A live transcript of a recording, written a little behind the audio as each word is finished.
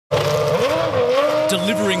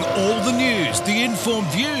Delivering all the news, the informed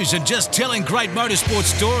views, and just telling great motorsport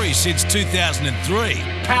stories since 2003.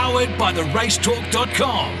 Powered by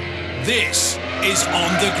theracetalk.com. This is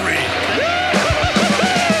On the Grid.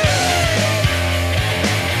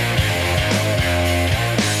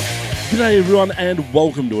 G'day everyone and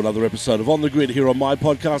welcome to another episode of On the Grid here on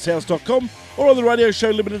mypodcasthouse.com or on the radio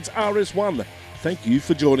show Limited's RS1. Thank you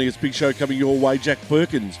for joining us. Big show coming your way. Jack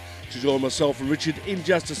Perkins to join myself and Richard in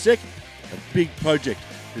just a sec. A big project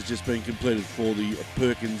has just been completed for the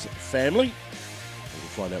Perkins family. We'll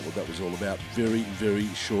find out what that was all about very, very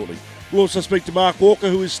shortly. We'll also speak to Mark Walker,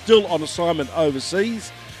 who is still on assignment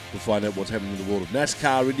overseas. We'll find out what's happening in the world of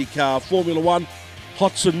NASCAR, IndyCar, Formula One,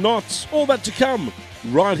 hots and knots, all that to come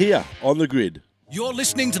right here on the Grid. You're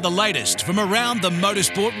listening to the latest from around the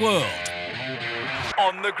motorsport world.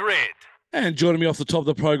 On the Grid. And joining me off the top of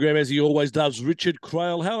the program, as he always does, Richard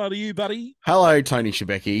Crail. How are you, buddy? Hello, Tony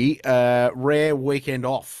Shebeki. Rare weekend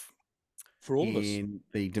off for all of us in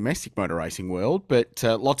the domestic motor racing world, but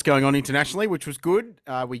lots going on internationally, which was good.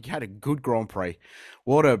 We had a good Grand Prix.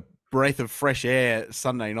 What a breath of fresh air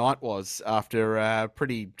Sunday night was after a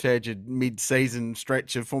pretty turgid mid-season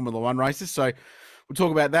stretch of Formula One races. So we'll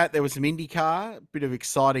talk about that. There was some IndyCar, a bit of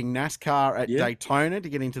exciting NASCAR at Daytona to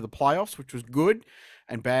get into the playoffs, which was good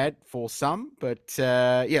and bad for some. But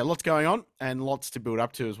lots going on and lots to build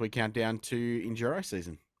up to as we count down to Enduro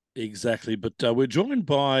season. Exactly. But we're joined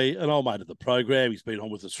by an old mate of the program. He's been on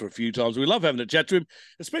with us for a few times. We love having a chat to him,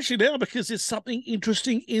 especially now because there's something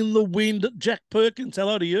interesting in the wind. Jack Perkins,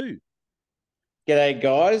 hello to you. G'day,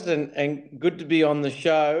 guys, and good to be on the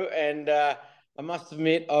show. And I must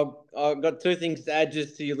admit, I've got two things to add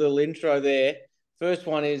just to your little intro there. First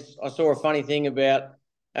one is I saw a funny thing about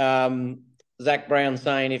Zach Brown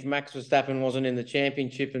saying if Max Verstappen wasn't in the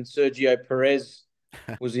championship and Sergio Perez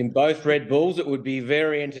was in both Red Bulls, it would be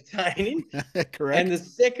very entertaining. Correct. And the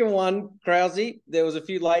second one, Krause, there was a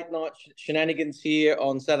few late night shenanigans here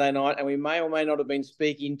on Saturday night, and we may or may not have been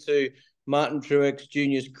speaking to Martin Truex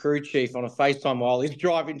Jr.'s crew chief on a FaceTime while he's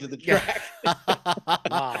driving to the track.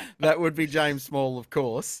 That would be James Small, of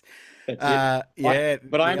course. But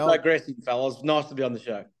I'm digressing, fellas. Nice to be on the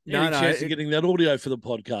show. Any chance of getting that audio for the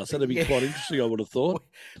podcast? That'd be quite interesting, I would have thought.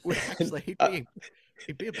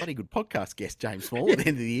 He'd be a bloody good podcast guest, James Small, at the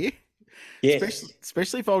end of the year. Yes.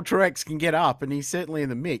 Especially if old Truex can get up, and he's certainly in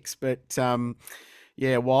the mix. But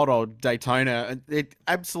wild old Daytona. It's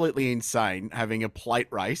absolutely insane having a plate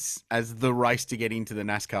race as the race to get into the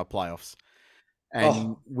NASCAR playoffs.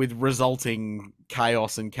 And with resulting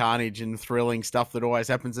chaos and carnage and thrilling stuff that always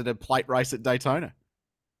happens at a plate race at Daytona.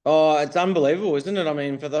 Oh, it's unbelievable, isn't it? I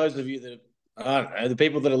mean, for those of you that, I don't know, the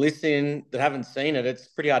people that are listening that haven't seen it, it's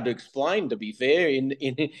pretty hard to explain, to be fair, in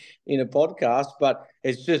a podcast. But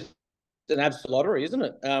it's just an absolute lottery, isn't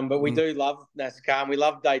it? But we do love NASCAR and we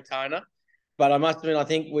love Daytona. But I must admit, I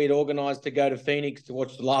think we'd organised to go to Phoenix to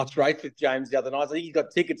watch the last race with James the other night. I think he's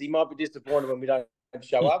got tickets. He might be disappointed when we don't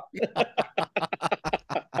show up.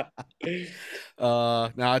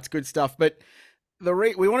 No, it's good stuff. But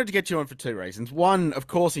we wanted to get you on for two reasons. One, of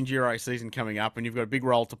course, Enduro season coming up, and you've got a big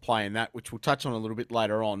role to play in that, which we'll touch on a little bit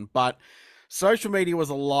later on. But social media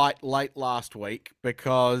was alight late last week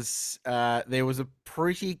because there was a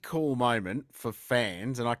pretty cool moment for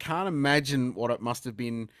fans, and I can't imagine what it must have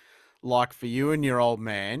been like for you and your old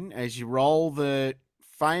man as you roll the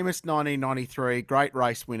famous 1993 great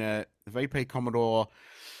race winner, the VP Commodore,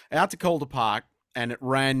 out to Calder Park, and it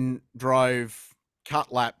drove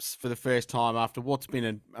cut laps for the first time after what's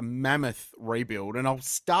been a mammoth rebuild. And I'll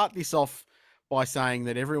start this off by saying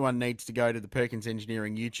that everyone needs to go to the Perkins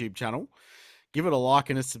Engineering YouTube channel, give it a like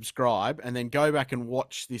and a subscribe, and then go back and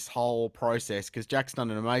watch this whole process because Jack's done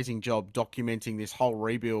an amazing job documenting this whole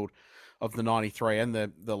rebuild of the 93 and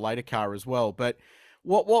the later car as well. But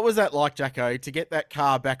what was that like, Jacko, to get that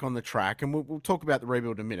car back on the track? And we'll talk about the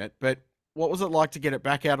rebuild in a minute, but what was it like to get it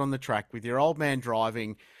back out on the track with your old man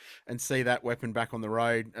driving and see that weapon back on the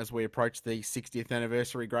road as we approach the 60th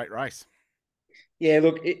anniversary great race? Yeah,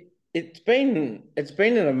 look, it's been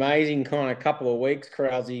an amazing kind of couple of weeks,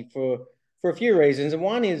 Krause, for a few reasons. And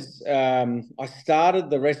one is I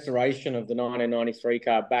started the restoration of the 1993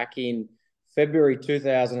 car back in February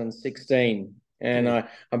 2016. And I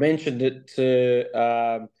mentioned it to,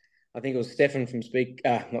 I think it was Stefan from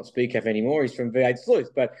not Speak anymore. He's from V8 Sleuth.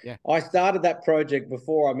 But yeah. I started that project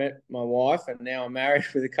before I met my wife, and now I'm married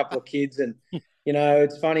with a couple of kids. And, you know,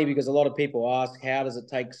 it's funny because a lot of people ask, how does it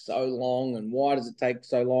take so long and why does it take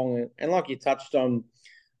so long? And like you touched on,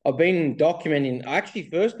 I've been documenting. I actually,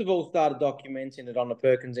 first of all, started documenting it on the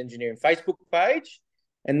Perkins Engineering Facebook page.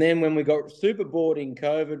 And then when we got super bored in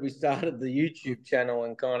COVID, we started the YouTube channel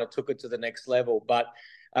and kind of took it to the next level. But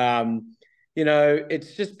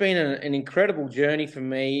it's just been an incredible journey for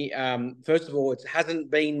me. First of all, it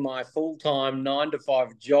hasn't been my full-time 9 to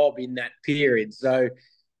 5 job in that period. So,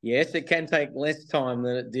 yes, it can take less time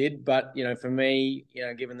than it did. But, for me,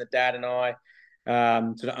 given that Dad and I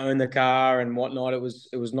sort of own the car and whatnot, it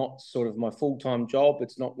was not sort of my full-time job.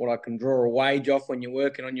 It's not what I can draw a wage off when you're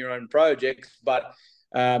working on your own projects. But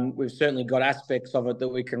we've certainly got aspects of it that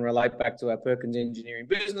we can relate back to our Perkins engineering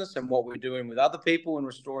business and what we're doing with other people and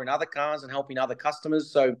restoring other cars and helping other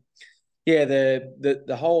customers. So, yeah,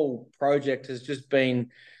 the whole project has just been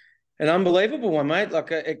an unbelievable one, mate.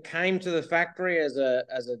 Like it came to the factory as a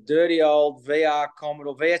dirty old VS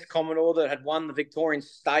Commodore that had won the Victorian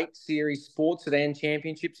State Series Sports Sedan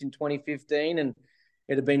Championships in 2015, and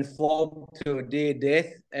it had been flogged to a dear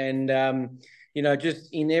death. And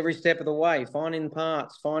just in every step of the way, finding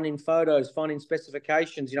parts, finding photos, finding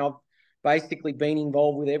specifications. I've basically been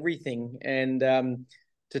involved with everything. And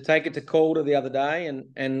to take it to Calder the other day,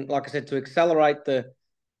 and like I said, to accelerate the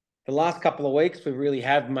last couple of weeks, we really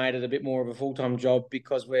have made it a bit more of a full-time job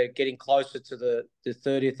because we're getting closer to the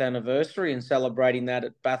 30th anniversary and celebrating that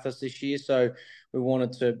at Bathurst this year. So we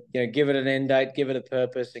wanted to give it an end date, give it a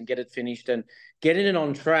purpose, and get it finished. And getting it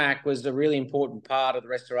on track was a really important part of the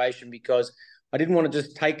restoration because I didn't want to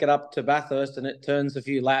just take it up to Bathurst and it turns a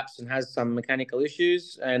few laps and has some mechanical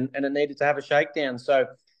issues and it needed to have a shakedown. So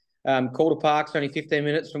Calder Park's only 15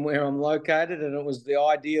 minutes from where I'm located, and it was the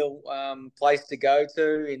ideal place to go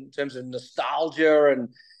to in terms of nostalgia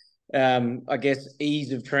and I guess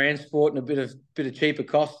ease of transport and a bit of cheaper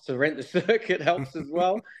costs to rent the circuit helps as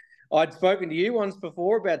well. I'd spoken to you once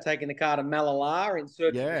before about taking the car to Malala in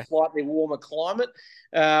search of a slightly warmer climate.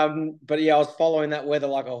 But yeah, I was following that weather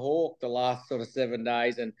like a hawk the last sort of 7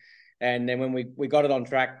 days. And then when we got it on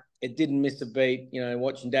track, it didn't miss a beat.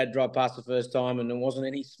 Watching Dad drive past the first time and there wasn't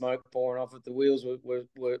any smoke pouring off it. The wheels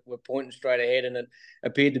were pointing straight ahead and it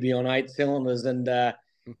appeared to be on 8 cylinders. And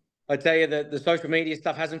I tell you that the social media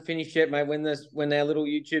stuff hasn't finished yet, mate. When our little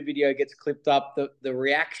YouTube video gets clipped up, the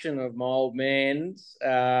reaction of my old man's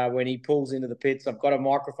when he pulls into the pits, I've got a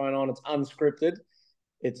microphone on, it's unscripted.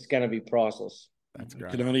 It's going to be priceless. That's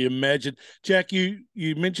great. I can only imagine. Jack, you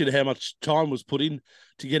mentioned how much time was put in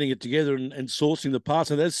to getting it together and sourcing the parts,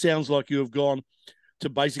 and that sounds like you have gone to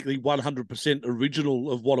basically 100% original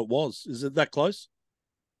of what it was. Is it that close?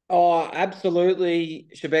 Oh, absolutely,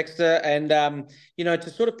 Shebexter. And, to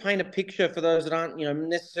sort of paint a picture for those that aren't,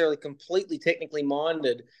 necessarily completely technically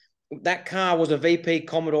minded, that car was a VP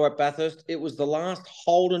Commodore at Bathurst. It was the last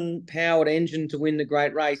Holden-powered engine to win the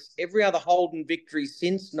great race. Every other Holden victory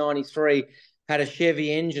since 93 had a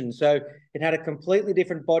Chevy engine. So it had a completely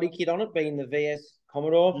different body kit on it, being the VS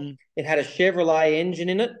Commodore. It had a Chevrolet engine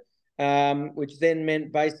in it. Which then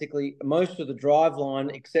meant basically most of the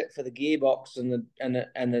driveline, except for the gearbox and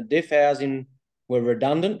the diff housing, were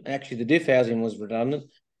redundant. Actually, the diff housing was redundant.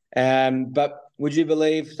 But would you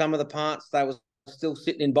believe some of the parts, they were still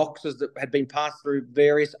sitting in boxes that had been passed through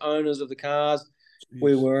various owners of the cars? Jeez.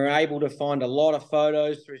 We were able to find a lot of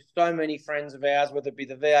photos through so many friends of ours, whether it be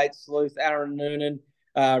the V8 Sleuth, Aaron Noonan,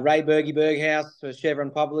 Ray Berghouse for Chevron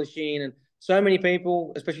Publishing, and so many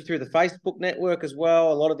people, especially through the Facebook network as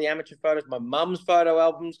well. A lot of the amateur photos. My mum's photo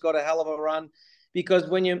album's got a hell of a run because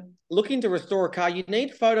when you're looking to restore a car, you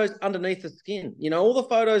need photos underneath the skin. All the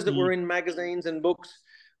photos that were in magazines and books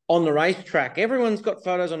on the racetrack. Everyone's got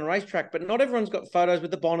photos on the racetrack, but not everyone's got photos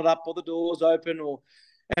with the bonnet up or the doors open.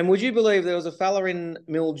 And would you believe there was a fella in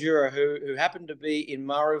Mildura who happened to be in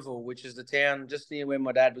Murrayville, which is the town just near where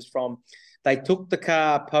my dad was from. They took the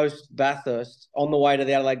car post-Bathurst on the way to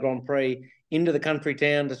the Adelaide Grand Prix into the country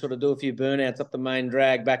town to sort of do a few burnouts up the main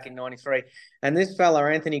drag back in 93. And this fella,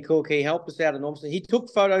 Anthony Cook, he helped us out enormously. He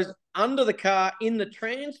took photos under the car in the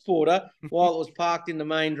transporter while it was parked in the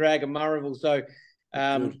main drag of Murrayville. So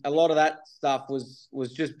a lot of that stuff was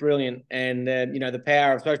just brilliant. And, the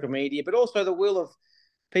power of social media, but also the will of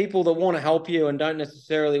people that want to help you and don't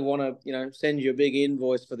necessarily want to, send you a big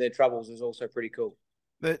invoice for their troubles is also pretty cool.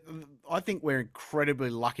 I think we're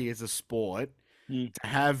incredibly lucky as a sport to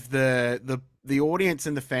have the audience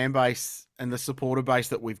and the fan base and the supporter base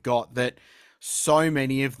that we've got, that so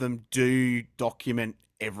many of them do document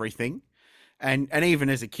everything. And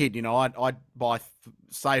even as a kid, I'd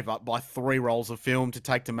save up, buy 3 rolls of film to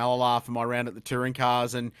take to Malala for my round at the touring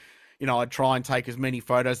cars. And, I'd try and take as many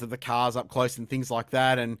photos of the cars up close and things like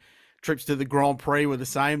that. And trips to the Grand Prix were the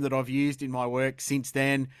same that I've used in my work since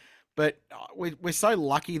then. But we're so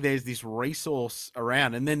lucky there's this resource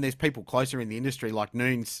around. And then there's people closer in the industry like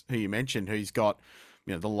Noons, who you mentioned, who's got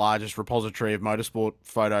the largest repository of motorsport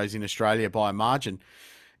photos in Australia by a margin.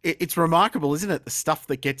 It's remarkable, isn't it? The stuff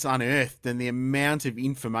that gets unearthed and the amount of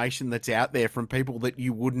information that's out there from people that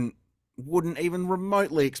you wouldn't even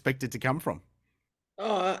remotely expect it to come from.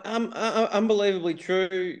 Oh, unbelievably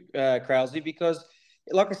true, Krause, because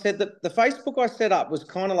like I said, the Facebook I set up was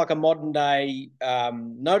kind of like a modern day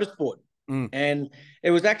notice board. And it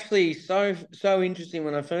was actually so interesting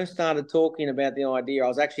when I first started talking about the idea. I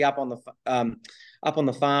was actually up on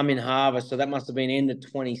the farm in Harvest, so that must have been end of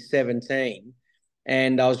 2017.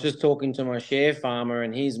 And I was just talking to my share farmer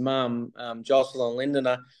and his mum, Jocelyn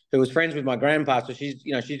Lindener, who was friends with my grandpa. So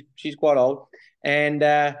she's quite old,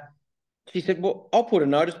 and she said, "Well, I'll put a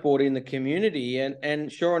notice board in the community,"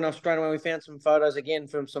 and sure enough, straight away we found some photos again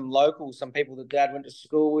from some locals, some people that Dad went to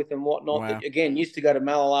school with and whatnot. Wow. That again used to go to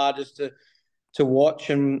Mallala just to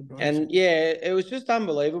watch and yeah, it was just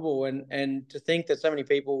unbelievable. And to think that so many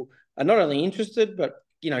people are not only interested but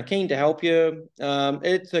keen to help you.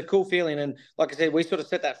 It's a cool feeling. And like I said, we sort of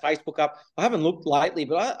set that Facebook up. I haven't looked lately,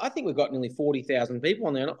 but I think we've got nearly 40,000 people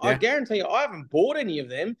on there. And I guarantee you, I haven't bought any of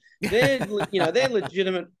them. They're they're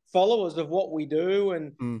legitimate followers of what we do.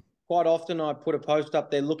 And quite often I put a post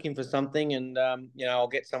up there looking for something, and I'll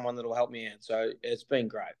get someone that'll help me out. So it's been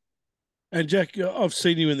great. And Jack, I've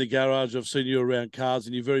seen you in the garage. I've seen you around cars,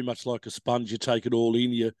 and you're very much like a sponge. You take it all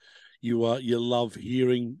in. You love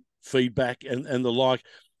hearing feedback and the like.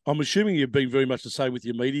 I'm assuming you've been very much the same with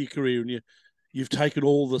your media career, and you've taken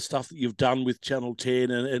all the stuff that you've done with Channel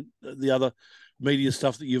 10 and the other media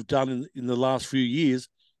stuff that you've done in the last few years,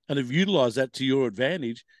 and have utilised that to your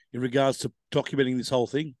advantage in regards to documenting this whole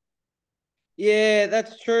thing. Yeah,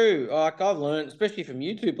 that's true. Like I've learned, especially from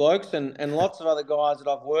you two blokes and lots of other guys that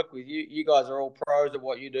I've worked with. You guys are all pros at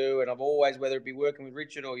what you do, and I've always, whether it be working with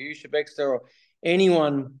Richard or you, Shebexter, or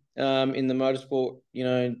anyone in the motorsport,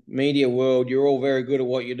 media world, you're all very good at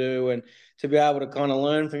what you do. And to be able to kind of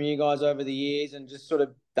learn from you guys over the years and just sort of,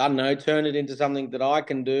 I don't know, turn it into something that I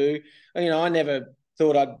can do. I never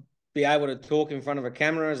thought I'd be able to talk in front of a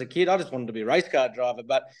camera as a kid. I just wanted to be a race car driver,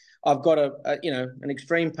 but I've got an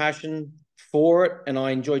extreme passion for it, and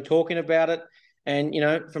I enjoy talking about it. And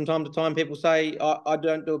from time to time, people say I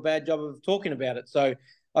don't do a bad job of talking about it, so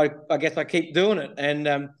I guess I keep doing it.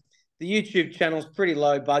 And the YouTube channel's pretty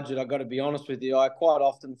low budget. I've got to be honest with you. I quite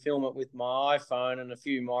often film it with my iPhone and a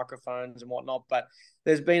few microphones and whatnot. But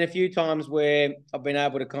there's been a few times where I've been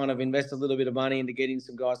able to kind of invest a little bit of money into getting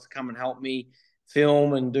some guys to come and help me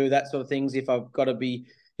film and do that sort of things if I've got to be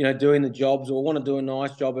doing the jobs or want to do a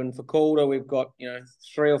nice job. And for Calder, we've got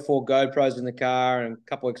 3 or 4 GoPros in the car and a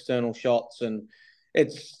couple of external shots, and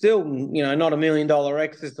it's still not $1 million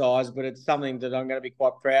exercise, but it's something that I'm going to be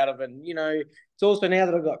quite proud of. And it's also, now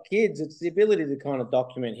that I've got kids, it's the ability to kind of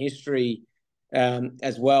document history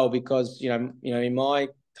as well, because in my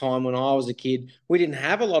time when I was a kid, we didn't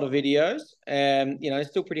have a lot of videos. It's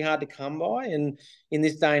still pretty hard to come by. And in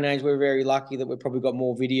this day and age, we're very lucky that we've probably got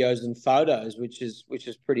more videos than photos, which is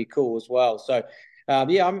pretty cool as well. So,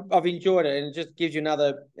 I've enjoyed it, and it just gives you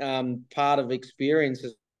another part of experience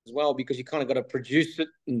as well, because you kind of got to produce it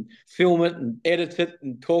and film it and edit it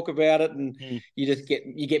and talk about it, and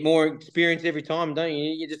you get more experience every time, don't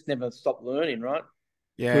you? You just never stop learning, right?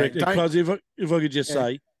 Yeah, correct. Because if I could just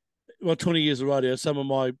say, 20 years of radio, some of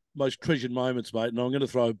my most treasured moments, mate, and I'm going to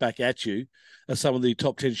throw it back at you, are some of the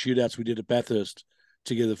top 10 shootouts we did at Bathurst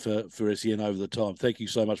together for SEN over the time. Thank you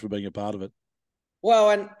so much for being a part of it. Well,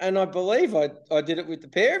 and I believe I did it with the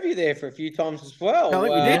pair of you there for a few times as well. I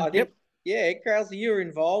think we did. Yeah, Krause, you were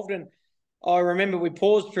involved, and I remember we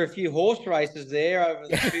paused for a few horse races there over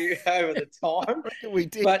the time. We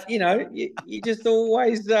did, but you just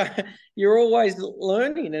always you're always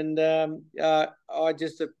learning, and I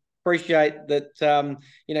just appreciate that.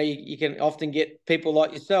 You can often get people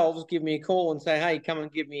like yourselves give me a call and say, "Hey, come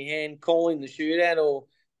and give me a hand calling the shootout," or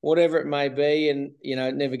whatever it may be, and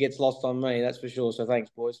it never gets lost on me, that's for sure. So thanks,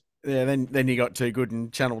 boys. Yeah, then you got too good,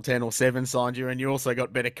 and Channel 10 or 7 signed you, and you also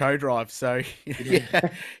got better co-drive. So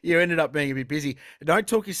you ended up being a bit busy. Don't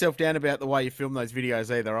talk yourself down about the way you film those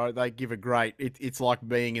videos either. Right? They give a great. It's like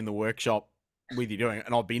being in the workshop with you doing it,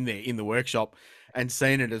 and I've been there in the workshop and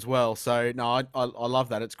seen it as well. So no, I love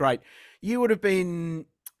that. It's great. You would have been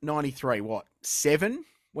 93, 7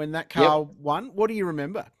 when that car won. What do you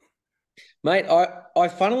remember? Mate, I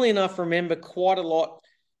funnily enough remember quite a lot,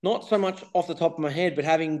 not so much off the top of my head, but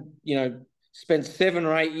having, spent 7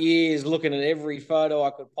 or 8 years looking at every photo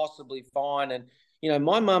I could possibly find. And,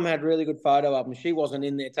 My mum had really good photo albums. She wasn't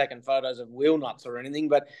in there taking photos of wheel nuts or anything,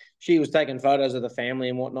 but she was taking photos of the family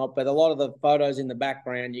and whatnot. But a lot of the photos in the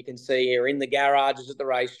background you can see are in the garages at the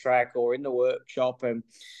racetrack or in the workshop, and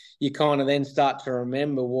you kind of then start to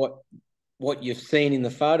remember what you've seen in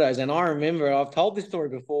the photos. And I remember, I've told this story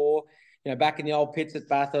before, back in the old pits at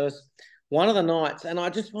Bathurst, one of the nights, and I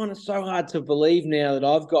just find it so hard to believe now that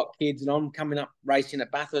I've got kids and I'm coming up racing at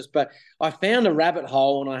Bathurst, but I found a rabbit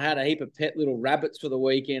hole and I had a heap of pet little rabbits for the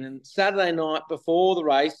weekend. And Saturday night before the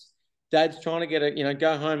race, Dad's trying to get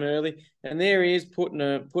go home early, and there he is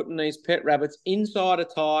putting these pet rabbits inside a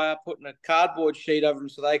tyre, putting a cardboard sheet over them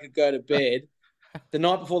so they could go to bed the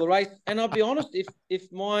night before the race. And I'll be honest,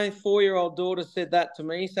 if my 4-year-old daughter said that to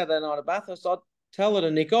me Saturday night at Bathurst, I'd tell her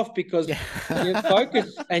to nick off, because your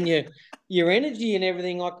focus and your energy and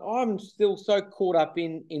everything, like, I'm still so caught up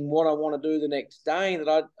in what I want to do the next day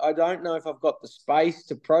that I don't know if I've got the space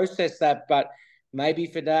to process that. But maybe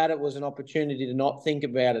for Dad, it was an opportunity to not think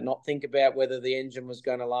about whether the engine was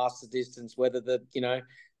going to last the distance, whether the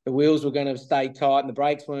wheels were going to stay tight and the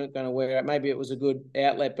brakes weren't going to wear out. Maybe it was a good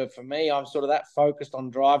outlet. But for me, I'm sort of that focused on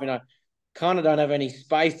driving. I kind of don't have any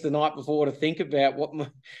space the night before to think about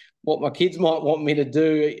what my kids might want me to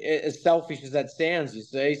do, as selfish as that sounds, you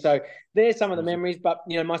see. So there's some of the memories. But,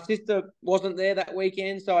 my sister wasn't there that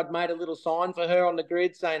weekend, so I'd made a little sign for her on the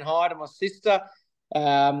grid saying hi to my sister.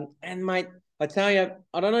 And, mate, I tell you,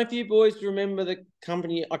 I don't know if you boys remember the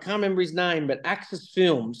company. I can't remember his name, but Axis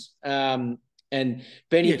Films and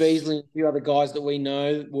Benny Beasley and a few other guys that we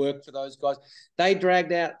know work for those guys. They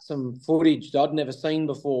dragged out some footage that I'd never seen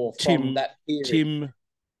before from that period.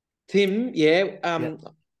 Tim, yeah.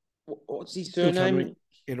 What's his surname?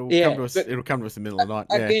 It'll come to us in the middle of the night.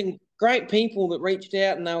 Again, great people that reached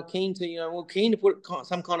out, and they were keen to put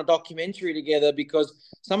some kind of documentary together,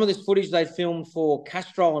 because some of this footage they filmed for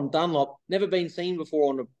Castrol and Dunlop never been seen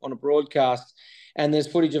before on a broadcast. And there's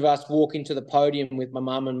footage of us walking to the podium with my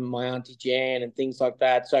mum and my auntie Jan and things like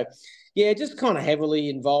that. So, yeah, just kind of heavily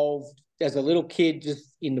involved as a little kid,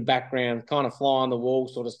 just in the background, kind of fly on the wall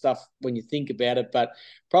sort of stuff when you think about it, but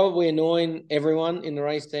probably annoying everyone in the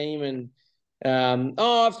race team. And,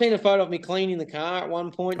 I've seen a photo of me cleaning the car at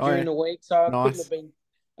one point during the week, so it couldn't have been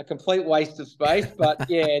a complete waste of space. But,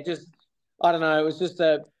 yeah, I don't know. It was just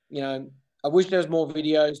I wish there was more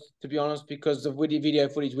videos, to be honest, because the video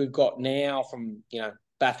footage we've got now from,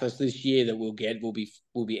 Bathurst this year that we'll get will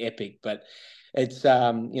be epic. But it's,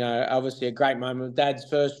 obviously a great moment. Dad's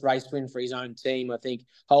first race win for his own team, I think,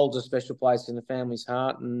 holds a special place in the family's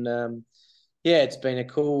heart. And, it's been a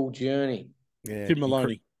cool journey. Yeah, Tim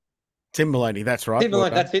Maloney, that's right. Tim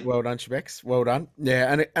Maloney, that's it. Well done, Shebex. Well done.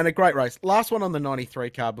 Yeah, and a great race. Last one on the 93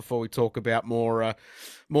 car before we talk about more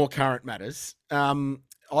current matters.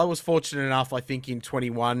 I was fortunate enough, I think, in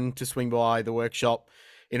 21 to swing by the workshop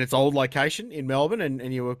in its old location in Melbourne,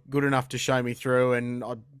 and you were good enough to show me through, and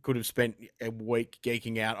I could have spent a week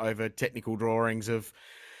geeking out over technical drawings of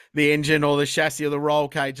the engine or the chassis or the roll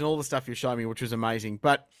cage and all the stuff you showed me, which was amazing.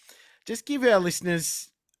 But just give our listeners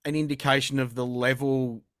an indication of the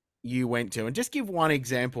level you went to, and just give one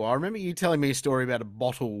example. I remember you telling me a story about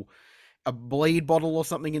a bleed bottle or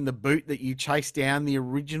something in the boot that you chased down the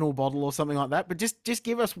original bottle or something like that. But just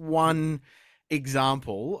give us one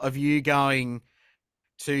example of you going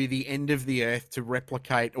to the end of the earth to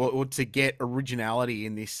replicate or to get originality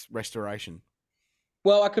in this restoration.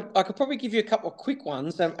 Well, I could probably give you a couple of quick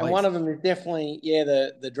ones, and one of them is definitely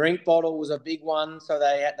the drink bottle was a big one. So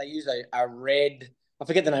they use a red, I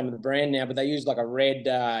forget the name of the brand now, but they use like a red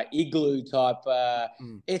igloo type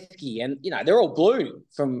esky, and they're all blue.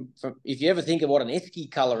 From if you ever think of what an esky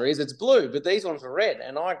color is, it's blue, but these ones are red.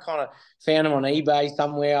 And I kind of found them on eBay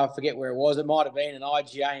somewhere. I forget where it was. It might have been an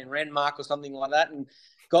IGA in Renmark or something like that, and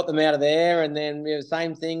got them out of there. And then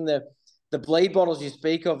same thing. The bleed bottles you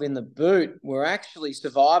speak of in the boot were actually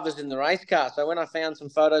survivors in the race car. So when I found some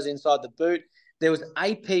photos inside the boot, there was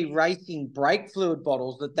AP Racing brake fluid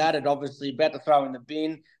bottles that had obviously about to throw in the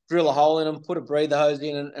bin, drill a hole in them, put a breather hose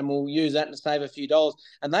in, and we'll use that to save a few dollars.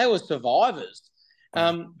 And they were survivors.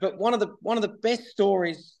 But one of the best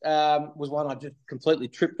stories was one I just completely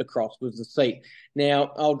tripped across, was the seat.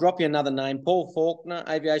 Now, I'll drop you another name. Paul Faulkner,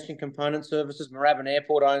 Aviation Component Services, Moorabbin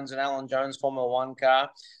Airport, owns an Alan Jones Formula One car.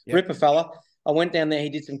 Yep. Ripper fella. I went down there. He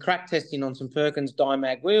did some crack testing on some Perkins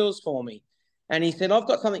Dimag wheels for me. And he said, I've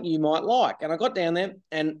got something you might like. And I got down there,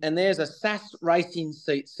 and there's a SAS racing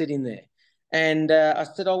seat sitting there. And I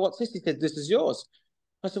said, oh, what's this? He said, this is yours.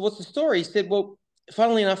 I said, what's the story? He said, well,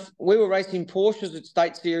 funnily enough, we were racing Porsches at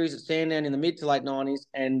State Series at Sandown in the mid to late 90s,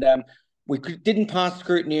 and we didn't pass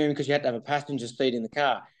scrutineering because you had to have a passenger seat in the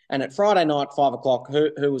car. And at Friday night, 5 o'clock,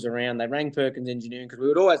 who was around? They rang Perkins Engineering because we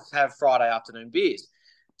would always have Friday afternoon beers.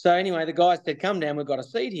 So anyway, the guys said, come down, we've got a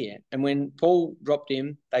seat here. And when Paul dropped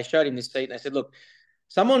in, they showed him this seat and they said, look,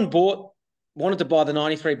 someone wanted to buy the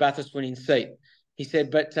 93 Bathurst winning seat. He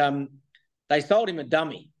said, but they sold him a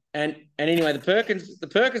dummy. And anyway, the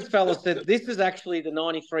Perkins fella said, this is actually the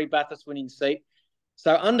 93 Bathurst winning seat.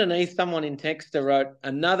 So underneath, someone in Texter wrote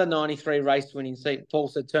another 93 race winning seat. Paul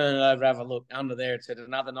said, turn it over, have a look. Under there, it said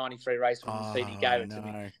another 93 race winning seat. He gave it to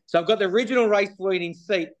me. So I've got the original race winning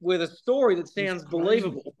seat with a story that sounds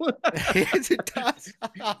believable. Yes, it does.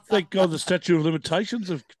 Thank God the statute of limitations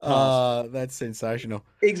have passed. That's sensational.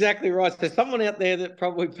 Exactly right. So someone out there that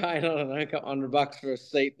probably paid, I don't know, a couple $100 for a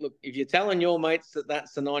seat. Look, if you're telling your mates that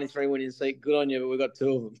that's the 93 winning seat, good on you, but we've got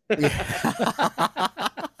two of them.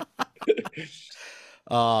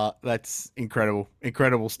 That's incredible.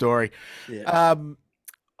 Incredible story. Yeah.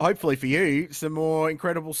 Hopefully for you, some more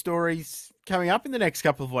incredible stories coming up in the next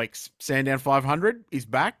couple of weeks. Sandown 500 is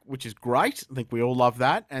back, which is great. I think we all love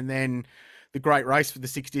that. And then the great race for the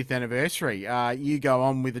 60th anniversary. You go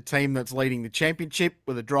on with a team that's leading the championship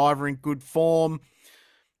with a driver in good form.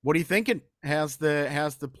 What are you thinking? How's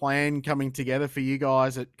the plan coming together for you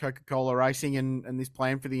guys at Coca-Cola Racing and this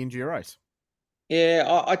plan for the Enduros?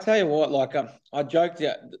 Yeah, I tell you what, like I joked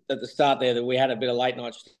at the start there that we had a bit of late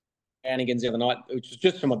night shenanigans the other night, which was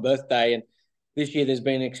just for my birthday. And this year there's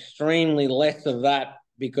been extremely less of that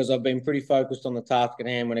because I've been pretty focused on the task at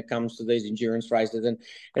hand when it comes to these endurance races. And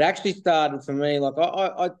it actually started for me, like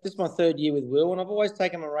this is my third year with Will, and I've always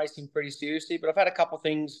taken my racing pretty seriously, but I've had a couple of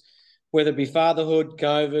things, whether it be fatherhood,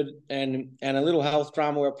 COVID, and a little health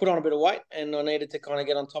drama where I put on a bit of weight and I needed to kind of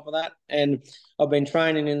get on top of that. And I've been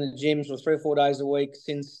training in the gyms for 3 or 4 days a week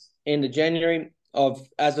since end of January.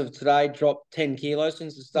 As of today, dropped 10 kilos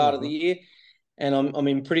since the start of the year. And I'm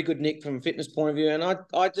in pretty good nick from a fitness point of view. And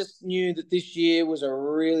I just knew that this year was a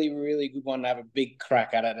really, really good one to have a big crack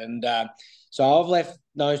at it. And so I've left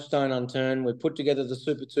no stone unturned. We've put together the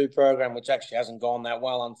Super 2 program, which actually hasn't gone that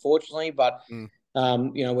well, unfortunately. But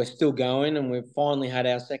we're still going, and we've finally had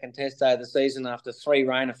our second test day of the season after 3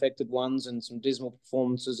 rain-affected ones and some dismal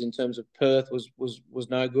performances in terms of Perth was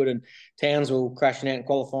no good, and Townsville crashing out in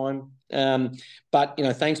qualifying. But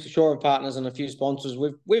thanks to Shore and Partners and a few sponsors,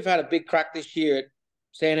 we've had a big crack this year at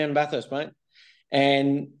Sandown Bathurst, mate,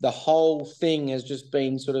 and the whole thing has just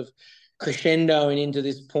been sort of crescendoing into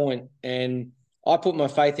this point. And I put my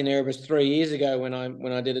faith in Erebus 3 years ago when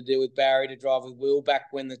I did a deal with Barry to drive with Will back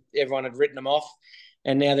when everyone had written them off,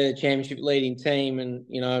 and now they're the championship leading team. And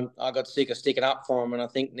I got sick of sticking up for them, and I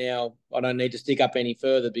think now I don't need to stick up any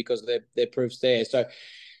further because their proof's there. So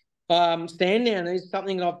Sandown is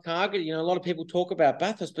something that I've targeted. A lot of people talk about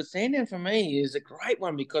Bathurst, but Sandown for me is a great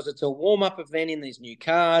one because it's a warm-up event in these new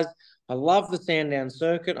cars. I love the Sandown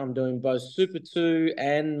circuit. I'm doing both Super 2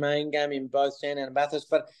 and main game in both Sandown and Bathurst,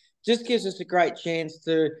 but just gives us a great chance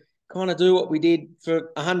to kind of do what we did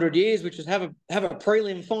for 100 years, which is have a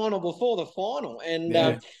prelim final before the final.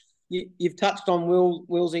 And you've touched on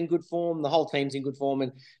Will's in good form, the whole team's in good form,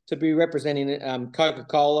 and to be representing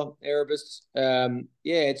Coca-Cola, Erebus,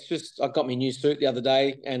 it's just, I got my new suit the other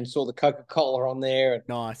day and saw the Coca-Cola on there. And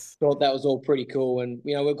nice. Thought that was all pretty cool. And,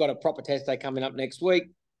 we've got a proper test day coming up next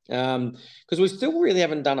week. Because we still really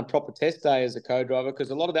haven't done a proper test day as a co-driver because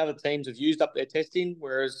a lot of the other teams have used up their testing,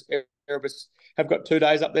 whereas Erebus have got 2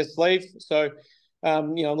 days up their sleeve. So,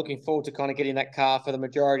 I'm looking forward to kind of getting that car for the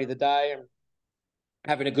majority of the day and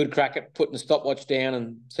having a good crack at putting the stopwatch down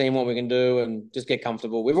and seeing what we can do and just get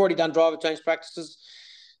comfortable. We've already done driver change practices,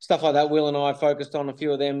 stuff like that. Will and I focused on a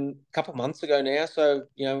few of them a couple of months ago now. So,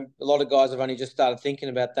 a lot of guys have only just started thinking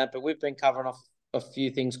about that, but we've been covering off a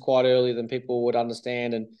few things quite earlier than people would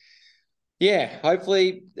understand. And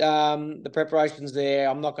hopefully the preparation's there.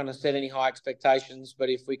 I'm not going to set any high expectations, but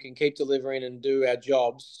if we can keep delivering and do our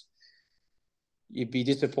jobs, you'd be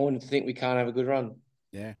disappointed to think we can't have a good run.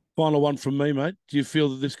 Yeah. Final one from me, mate. Do you feel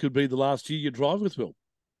that this could be the last year you drive with Will?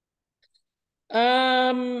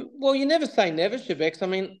 Well, you never say never, Shebex. I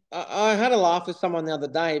mean, I had a laugh with someone the other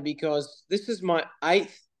day because this is my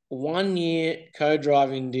 8th 1-year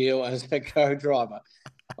co-driving deal as a co-driver.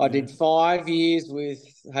 I did 5 years with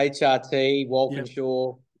HRT,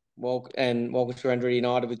 Walkinshaw, and Walkinshaw Andretti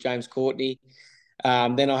United with James Courtney.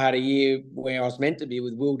 Then I had a year where I was meant to be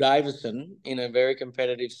with Will Davison in a very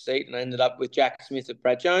competitive seat, and I ended up with Jack Smith at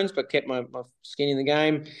Brad Jones, but kept my skin in the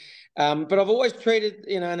game. But I've always treated,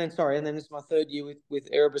 and then this is my 3rd year with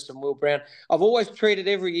Erebus and Will Brown. I've always treated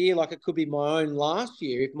every year like it could be my own last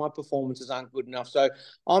year if my performances aren't good enough. So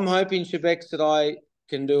I'm hoping, Shebex, that I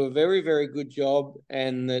can do a very, very good job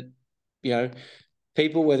and that,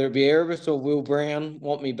 people, whether it be Erebus or Will Brown,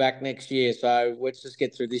 want me back next year. So let's just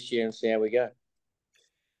get through this year and see how we go.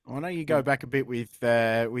 I know you go back a bit with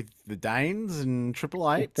the Danes and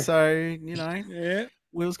Triple Eight, so Yeah.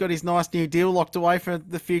 Will's got his nice new deal locked away for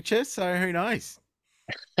the future. So who knows?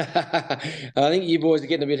 I think you boys are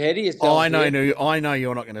getting a bit heady yourselves. I know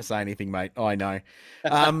you're not going to say anything, mate. I know.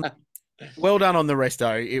 Well done on the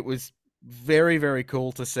resto. It was very, very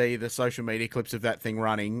cool to see the social media clips of that thing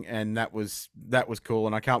running, and that was cool.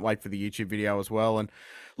 And I can't wait for the YouTube video as well. And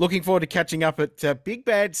looking forward to catching up at Big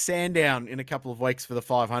Bad Sandown in a couple of weeks for the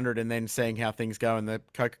 500, and then seeing how things go in the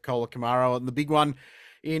Coca-Cola Camaro and the big one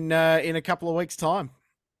in a couple of weeks' time.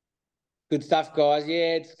 Good stuff, guys.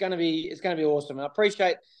 Yeah, it's gonna be awesome. I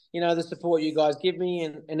appreciate the support you guys give me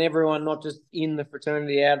and everyone, not just in the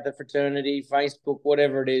fraternity, out of the fraternity, Facebook,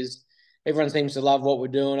 whatever it is. Everyone seems to love what we're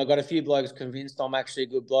doing. I got a few blokes convinced I'm actually a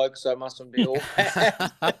good bloke, so it mustn't be all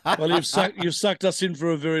bad. Well, you've sucked us in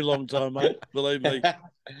for a very long time, mate. Believe me.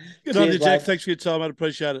 Good Cheers, on you, Jack. lads. Thanks for your time. I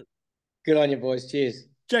appreciate it. Good on you, boys. Cheers.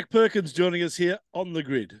 Jack Perkins joining us here on the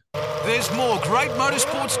grid. There's more great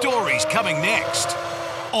motorsport stories coming next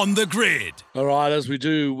on the grid. All right, as we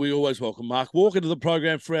do, we always welcome Mark Walker to the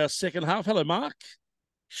program for our second half. Hello, Mark.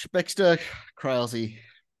 Speckster, Crailsy.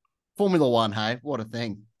 Formula One, hey? What a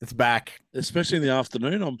thing. It's back. Especially in the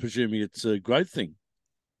afternoon, I'm presuming it's a great thing.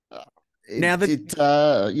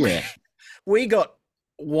 Yeah. We got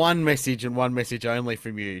one message and one message only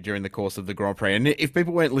from you during the course of the Grand Prix. And if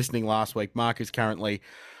people weren't listening last week, Mark is currently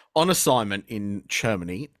on assignment in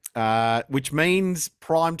Germany, which means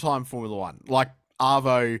primetime Formula One, like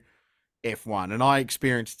Arvo F1. And I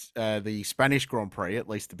experienced the Spanish Grand Prix, at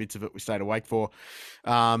least the bits of it we stayed awake for,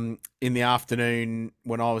 in the afternoon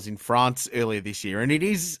when I was in France earlier this year. And it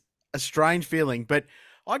is a strange feeling, but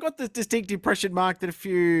I got the distinct impression, Mark, that a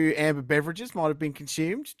few amber beverages might have been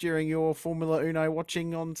consumed during your Formula Uno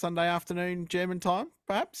watching on Sunday afternoon German time,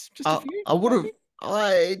 perhaps? Just a few? I would have.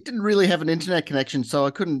 I didn't really have an internet connection, so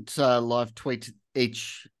I couldn't live tweet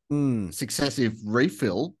each successive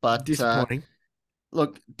refill. But disappointing.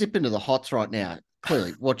 Look, dip into the hots right now.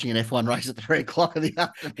 Clearly, watching an F1 race at 3 o'clock in the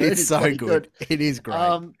afternoon. It's so good. It is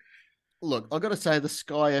great. Look, I've got to say the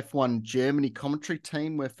Sky F1 Germany commentary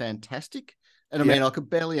team were fantastic. And I mean, I could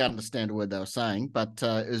barely understand a word they were saying, but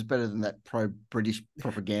it was better than that pro-British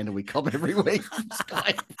propaganda we cop every week from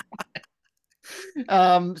Sky.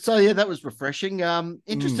 So, yeah, that was refreshing.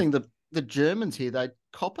 Interesting, the Germans here, they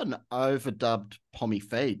cop an overdubbed Pommy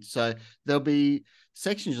feed. So there'll be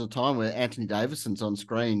sections of the time where Anthony Davison's on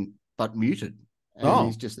screen but muted. And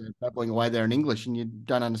he's just babbling away there in English and you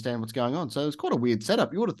don't understand what's going on. So it's quite a weird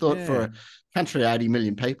setup. You would have thought for a country of 80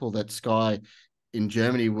 million people that Sky in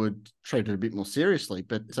Germany would treat it a bit more seriously.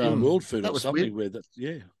 But World Food that or was something weird. where that,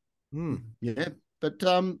 Yeah. But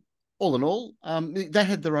all in all, they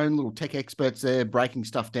had their own little tech experts there breaking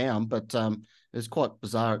stuff down, but it was quite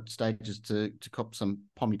bizarre at stages to cop some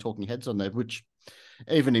pommy talking heads on there, which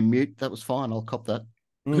even in mute, that was fine. I'll cop that.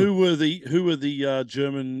 Who were the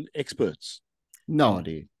German experts? No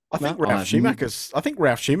idea. I think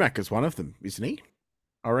Ralph Schumacher's one of them, isn't he?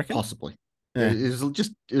 I reckon. Possibly. Yeah. It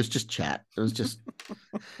was just chat. It was just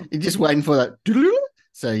you're just waiting for that.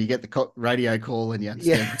 So you get the radio call and you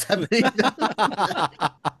understand what's happening.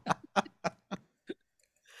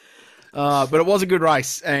 But it was a good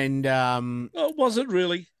race, and was it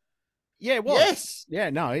really? Yeah, it was. Yes. Yeah,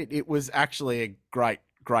 no, it was actually a great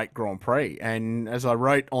Grand Prix. And as I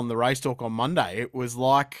wrote on the Race Talk on Monday, it was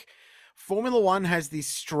like Formula One has this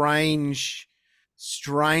strange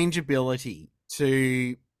ability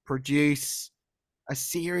to produce a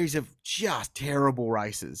series of just terrible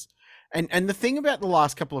races. And the thing about the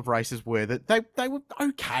last couple of races were that they were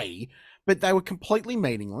okay, but they were completely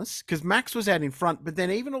meaningless because Max was out in front, but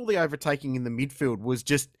then even all the overtaking in the midfield was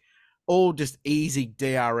just easy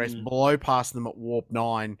DRS, blow past them at warp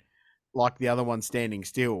 9 like the other one standing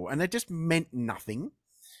still. And it just meant nothing.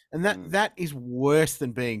 And that is worse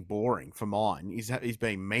than being boring for mine, is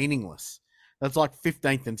being meaningless. That's like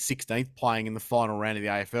 15th and 16th playing in the final round of the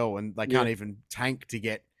AFL, and they can't even tank to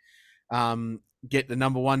get the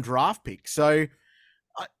number one draft pick. So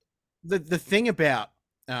the thing about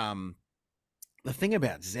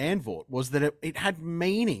Zandvoort was that it had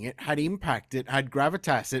meaning, it had impact, it had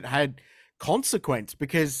gravitas, it had consequence,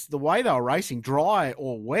 because the way they were racing, dry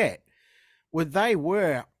or wet, they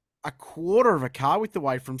were a quarter of a car width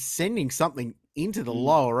away from sending something into the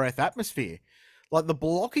lower Earth atmosphere. Like the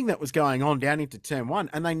blocking that was going on down into turn 1,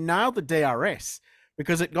 and they nailed the DRS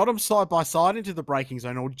because it got them side by side into the braking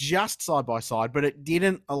zone, or just side by side, but it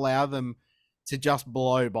didn't allow them to just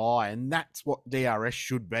blow by. And that's what DRS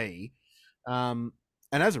should be. And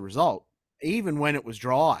as a result, even when it was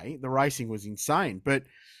dry, the racing was insane. But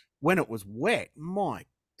when it was wet, my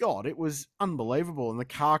God, it was unbelievable. And the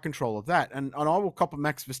car control of that. And I will cop a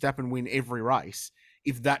Max Verstappen win every race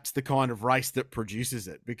if that's the kind of race that produces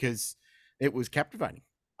it, because it was captivating,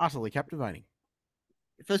 utterly captivating.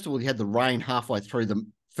 First of all, you had the rain halfway through the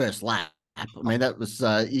first lap. I mean, that was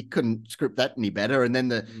you couldn't script that any better. And then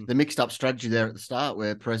the mixed up strategy there at the start,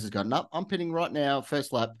 where Perez has gone, "No, I'm pitting right now,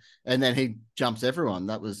 first lap," and then he jumps everyone.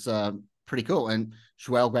 That was pretty cool. And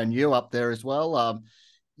Joel Granu up there as well.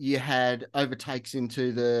 You had overtakes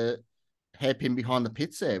into the hairpin behind the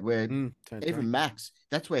pits there, where even Max,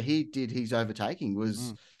 that's where he did his overtaking,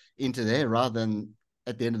 was into there rather than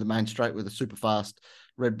at the end of the main straight with a super fast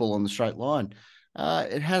Red Bull on the straight line.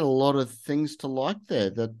 It had a lot of things to like there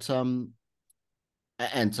that,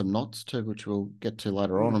 and some knots too, which we'll get to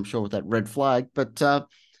later on, I'm sure, with that red flag. But I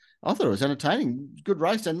thought it was entertaining, good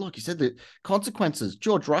race. And like you said, the consequences,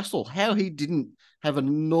 George Russell, how he didn't have an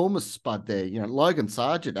enormous spud there. You know, Logan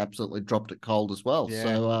Sargent absolutely dropped it cold as well. Yeah.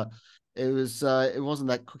 So it wasn't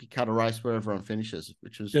that cookie cutter race where everyone finishes,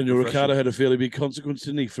 which was Daniel Ricciardo had a fairly big consequence,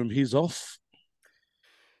 didn't he, from his off?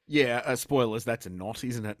 Yeah, spoilers, that's a knot,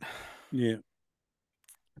 isn't it? Yeah.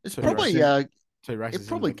 It's Two probably races. 2 races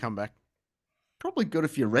probably come back. Probably good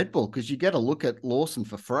if you're Red Bull, because you get a look at Lawson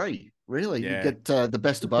for free. Really, you get the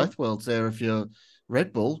best of both worlds there if you're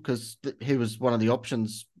Red Bull, because he was one of the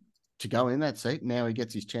options to go in that seat. Now he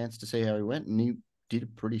gets his chance to see how he went, and he did a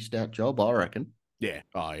pretty stout job, I reckon. Yeah,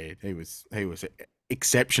 he was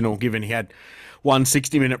exceptional, given he had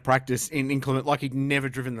 160-minute practice in inclement, like he'd never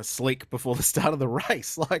driven the slick before the start of the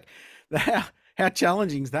race. Like, how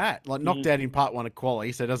challenging is that? Like, knocked out in part one of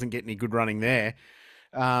quali, so doesn't get any good running there,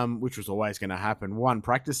 which was always going to happen. One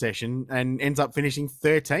practice session and ends up finishing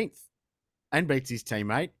 13th and beats his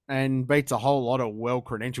teammate and beats a whole lot of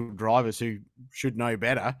well-credentialed drivers who should know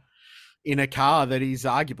better in a car that is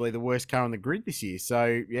arguably the worst car on the grid this year.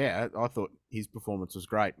 So, yeah, I thought his performance was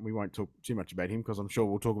great. We won't talk too much about him because I'm sure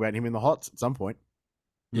we'll talk about him in the hots at some point.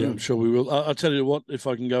 Yeah, I'm sure we will. I'll tell you what, if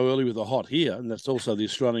I can go early with a hot here, and that's also the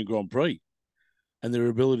Australian Grand Prix, and their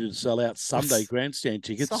ability to sell out Sunday grandstand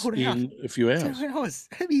tickets in a few hours. 2 hours.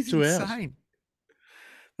 That is insane.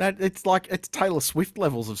 It's Taylor Swift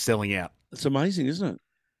levels of selling out. It's amazing, isn't it?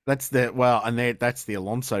 That's the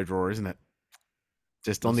Alonso draw, isn't it?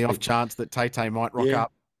 Just on the off chance that Tay might rock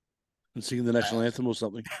up and sing the national anthem or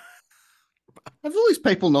something. Have all these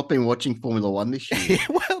people not been watching Formula One this year?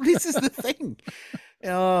 Well, this is the thing.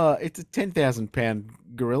 It's a 10,000-pound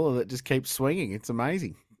gorilla that just keeps swinging. It's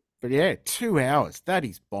amazing. But yeah, 2 hours. That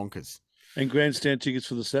is bonkers. And grandstand tickets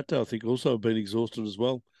for the Saturday, I think, also have been exhausted as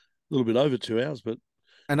well. A little bit over 2 hours, but.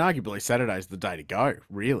 And arguably Saturday's the day to go,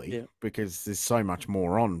 really, because there's so much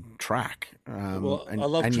more on track. I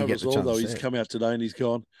love Travis Hall, though. He's come out today and he's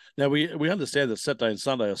gone. Now, we understand that Saturday and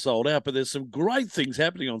Sunday are sold out, but there's some great things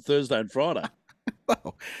happening on Thursday and Friday.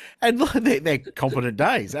 Well, and they're competent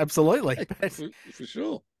days, absolutely. For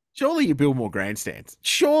sure. Surely you build more grandstands.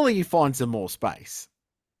 Surely you find some more space.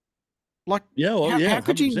 Like, how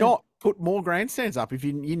could you not put more grandstands up if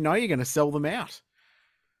you know you're going to sell them out?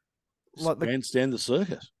 Like grandstand the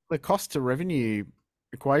circuit. The cost to revenue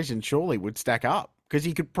equation surely would stack up, because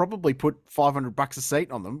you could probably put $500 a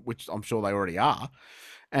seat on them, which I'm sure they already are,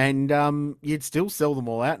 and you'd still sell them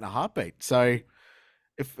all out in a heartbeat. So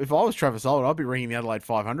if I was Travis Holt, I'd be ringing the Adelaide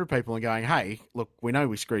 500 people and going, "Hey, look, we know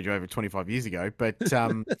we screwed you over 25 years ago, but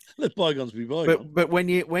let bygones be bygones." But when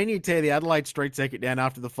you tear the Adelaide street circuit down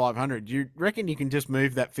after the 500, you reckon you can just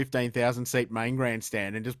move that 15,000 seat main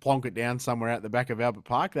grandstand and just plonk it down somewhere out the back of Albert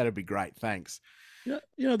Park? That'd be great. Thanks. Yeah,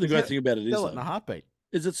 the great thing about it is, sell it in a heartbeat.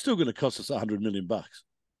 Is it's still going to cost us $100 million?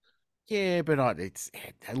 Yeah, but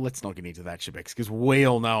let's not get into that, Shebex, because we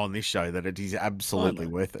all know on this show that it is absolutely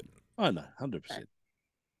worth it. I know, 100%.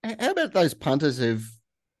 How about those punters they've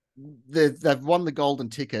won the golden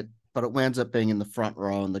ticket, but it winds up being in the front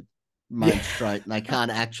row in the main straight, and they can't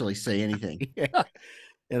actually see anything? Yeah,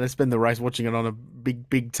 they spend the race watching it on a big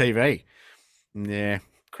TV. Yeah,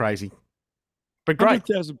 crazy. But great.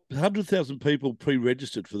 100,000 people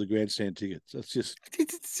pre-registered for the grandstand tickets. That's just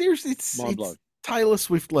seriously, it's Taylor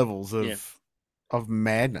Swift levels of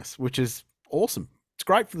madness, which is awesome. It's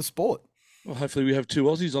great for the sport. Well, hopefully we have 2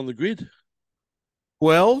 Aussies on the grid.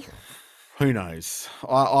 Well, who knows?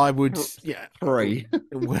 I would, 3.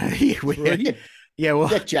 Yeah, well,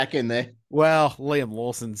 get Jack in there. Well, Liam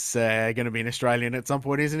Lawson's going to be an Australian at some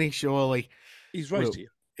point, isn't he? Surely. He's raced here.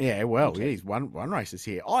 Yeah, well, he's won races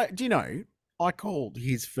here. Do you know, I called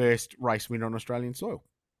his first race win on Australian soil.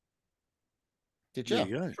 Did you? There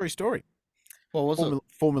you go. True story. What was it?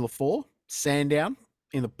 Formula 4, Sandown,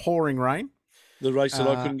 in the pouring rain. The race that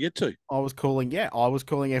I couldn't get to. I was calling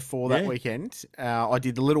F4 that weekend. I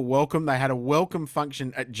did the little welcome. They had a welcome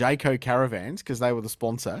function at Jayco Caravans because they were the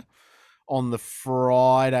sponsor on the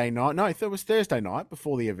Friday night. No, it was Thursday night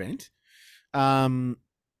before the event. They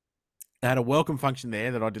had a welcome function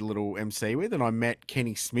there that I did a little MC with, and I met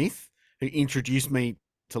Kenny Smith, who introduced me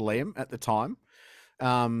to Liam at the time.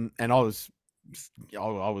 And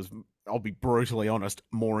I'll be brutally honest,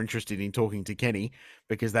 more interested in talking to Kenny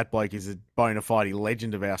because that bloke is a bona fide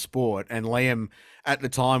legend of our sport. And Liam at the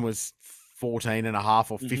time was 14 and a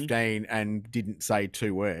half or 15 and didn't say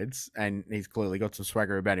 2 words. And he's clearly got some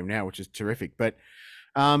swagger about him now, which is terrific. But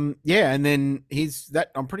and then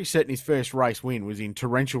I'm pretty certain his first race win was in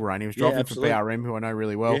torrential rain. He was driving for BRM, who I know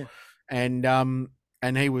really well. Yeah.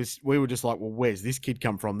 And we were just like, well, where's this kid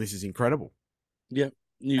come from? This is incredible. Yeah.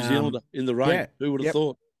 New Zealander in the rain. Yeah, who would have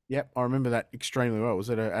thought? Yep. I remember that extremely well. It was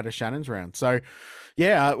at a Shannon's round. So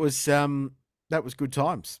yeah, it was, that was good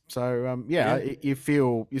times. So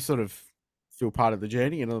you sort of feel part of the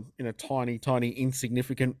journey in a tiny, tiny,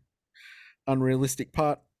 insignificant, unrealistic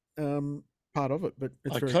part of it, but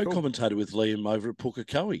it's I very co-commentated cool. with Liam over at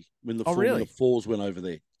Pukekohe when the really? Fours went over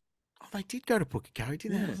there. Oh, they did go to Pukekohe,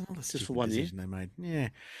 didn't they? That was just for 1 year. They made. Yeah,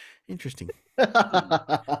 interesting.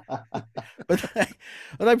 But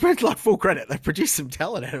they put like full credit. They produced some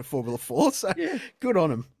talent out of Formula 4, so good on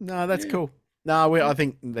them. No, that's cool. No, I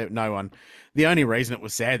think that no one. The only reason it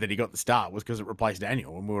was sad that he got the start was because it replaced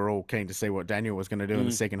Daniel, and we were all keen to see what Daniel was going to do in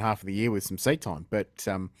the second half of the year with some seat time. But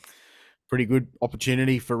pretty good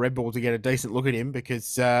opportunity for Red Bull to get a decent look at him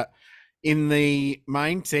because in the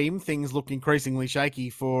main team, things look increasingly shaky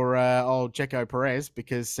for old Checo Perez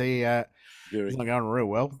because he's not going real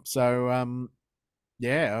well. So,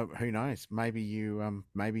 who knows? Maybe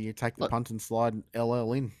you take the punt and slide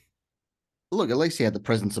LL in. Look, at least he had the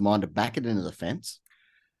presence of mind to back it into the fence.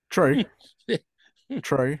 True.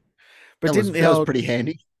 True. But that was pretty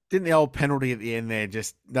handy. Didn't the old penalty at the end there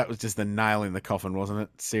that was just the nail in the coffin, wasn't it?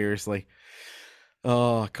 Seriously.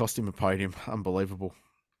 Oh, cost him a podium. Unbelievable.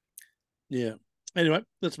 Yeah. Anyway,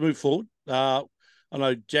 let's move forward. I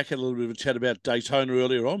know Jack had a little bit of a chat about Daytona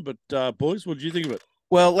earlier on, but boys, what did you think of it?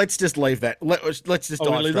 Well, let's just leave that. Let's just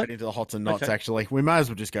dive straight into the hots and knots, actually. We may as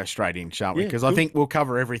well just go straight in, shan't we? Because I think we'll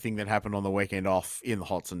cover everything that happened on the weekend off in the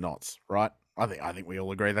hots and knots, right? I think we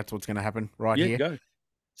all agree that's what's going to happen here. Yeah, go.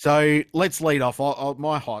 So let's lead off.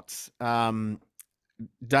 My hots.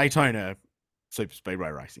 Daytona Super Speedway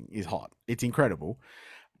racing is hot. It's incredible.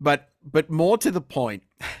 But more to the point,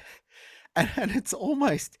 and it's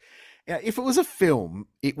almost, if it was a film,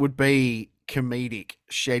 it would be comedic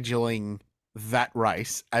scheduling that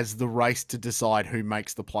race as the race to decide who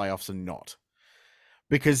makes the playoffs and not.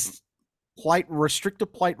 Because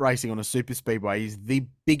restrictor plate racing on a super speedway is the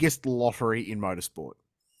biggest lottery in motorsport.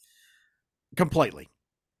 Completely.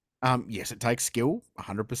 Yes, it takes skill,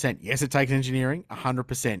 100%. Yes, it takes engineering,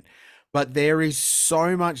 100%. But there is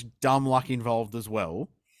so much dumb luck involved as well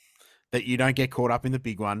that you don't get caught up in the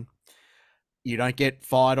big one. You don't get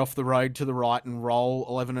fired off the road to the right and roll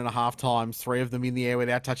 11 and a half times, 3 of them in the air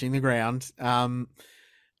without touching the ground.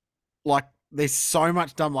 There's so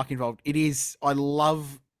much dumb luck involved. I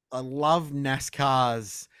love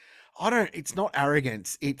NASCAR's, it's not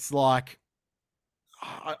arrogance. It's like,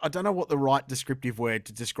 I don't know what the right descriptive word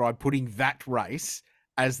to describe putting that race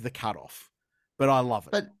as the cutoff, but I love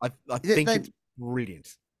it. But I think it's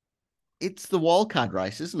brilliant. It's the wildcard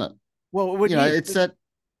race, isn't it? Well,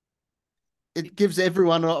 it gives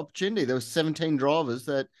everyone an opportunity. There were 17 drivers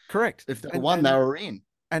that, correct, if they won, they were in.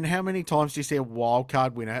 And how many times do you see a wild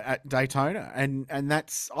card winner at Daytona? And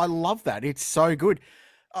I love that. It's so good.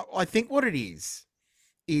 I think what it is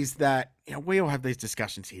that, we all have these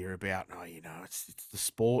discussions here about, it's the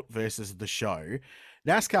sport versus the show.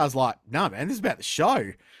 NASCAR's like, no, man, this is about the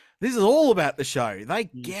show. This is all about the show. They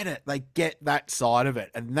get it. They get that side of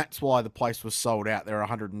it. And that's why the place was sold out. There are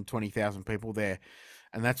 120,000 people there.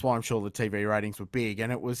 And that's why I'm sure the TV ratings were big.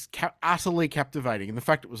 And it was utterly captivating. And the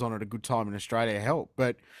fact it was on at a good time in Australia helped.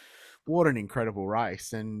 But what an incredible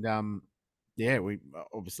race. And, we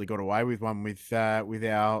obviously got away with one with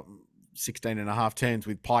our 16 and a half turns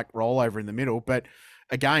with Pike rollover in the middle. But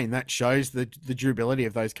again, that shows the durability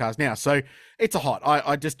of those cars now. So it's a hot.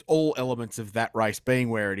 I just, all elements of that race being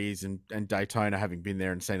where it is and Daytona, having been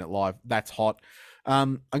there and seen it live, that's hot.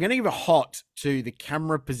 I'm going to give a hot to the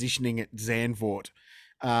camera positioning at Zandvoort.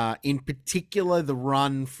 In particular, the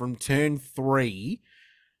run from turn 3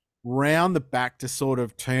 round the back to sort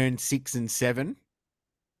of turn 6 and 7,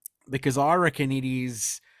 because I reckon it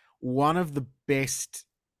is one of the best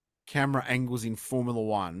camera angles in Formula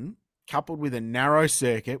One, coupled with a narrow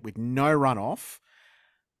circuit with no runoff.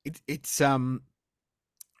 It's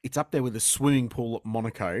it's up there with the swimming pool at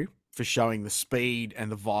Monaco for showing the speed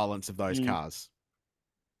and the violence of those cars.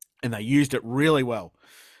 And they used it really well.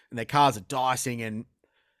 And their cars are dicing, and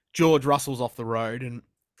George Russell's off the road. And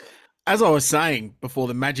as I was saying before,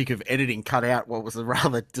 the magic of editing cut out what was a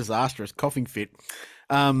rather disastrous coughing fit.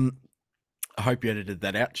 I hope you edited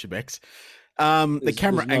that out, Shebex. The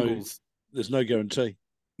camera angles. There's no guarantee.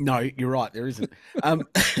 No, you're right. There isn't.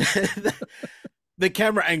 The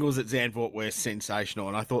camera angles at Zandvoort were sensational,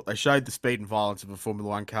 and I thought they showed the speed and violence of a Formula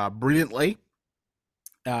One car brilliantly.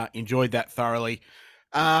 Enjoyed that thoroughly.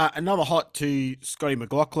 Another hot to Scotty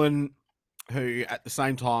McLaughlin, who at the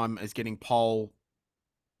same time as getting pole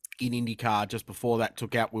in IndyCar just before that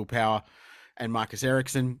took out Will Power and Marcus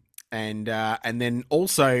Ericsson, and then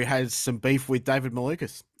also has some beef with David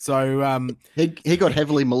Malukas. So he got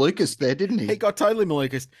heavily Malukas there, didn't he? He got totally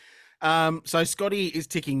Malukas. So Scotty is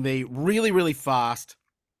ticking the really, really fast,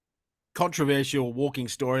 controversial walking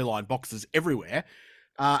storyline boxes everywhere,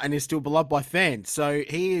 and is still beloved by fans. So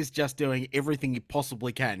he is just doing everything he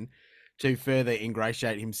possibly can to further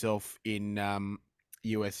ingratiate himself in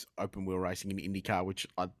US open wheel racing in IndyCar, which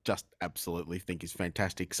I just absolutely think is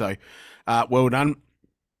fantastic. So well done.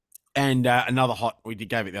 And another hot, we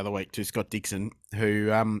gave it the other week to Scott Dixon,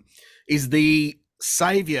 who is the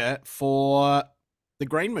savior for the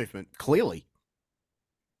green movement, clearly.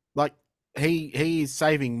 Like, he is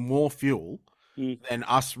saving more fuel than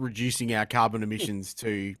us reducing our carbon emissions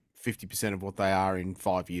to 50% of what they are in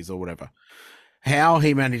 5 years or whatever. How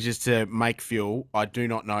he manages to make fuel, I do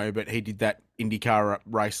not know, but he did that IndyCar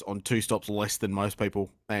race on 2 stops less than most people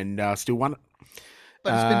and still won it.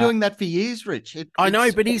 But he's been doing that for years, Rich. I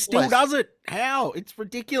know, but he still does it. How? It's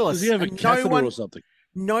ridiculous. Does he have a catheter or something?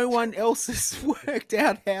 No one else has worked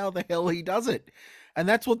out how the hell he does it. And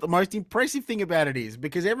that's what the most impressive thing about it is,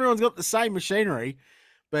 because everyone's got the same machinery,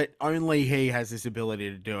 but only he has this ability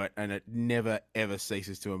to do it, and it never, ever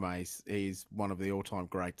ceases to amaze. He's one of the all-time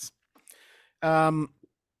greats. And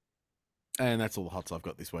that's all the hots I've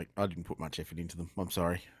got this week. I didn't put much effort into them. I'm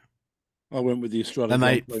sorry. I went with the Australian.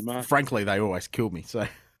 And frankly, they always kill me. So,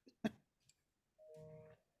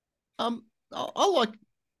 I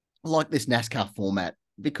like this NASCAR format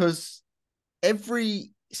because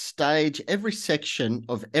every stage, every section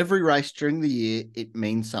of every race during the year, it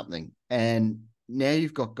means something. And now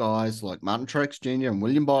you've got guys like Martin Truex Jr. and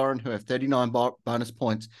William Byron who have 39 bonus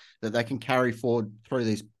points that they can carry forward through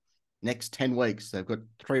these next 10 weeks. They've got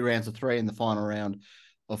 3 rounds of 3 in the final round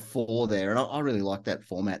of 4 there. And I really like that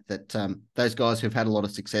format, that those guys who've had a lot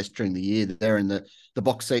of success during the year, they're in the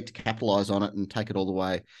box seat to capitalize on it and take it all the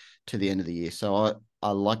way to the end of the year. So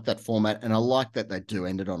I like that format, and I like that they do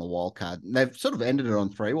end it on a wild card. And they've sort of ended it on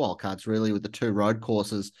 3 wild cards, really, with the 2 road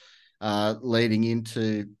courses leading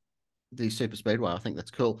into the super speedway. I think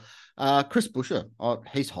that's cool. Chris Buescher,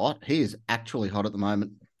 he's hot. He is actually hot at the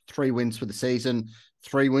moment. 3 wins for the season,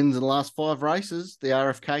 3 wins in the last 5 races. The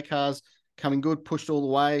RFK cars coming good, pushed all the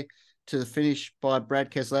way to the finish by Brad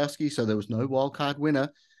Keselowski, so there was no wildcard winner.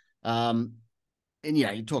 And,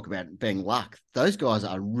 you talk about being luck. Those guys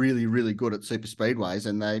are really, really good at super speedways,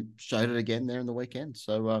 and they showed it again there in the weekend.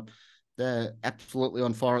 So they're absolutely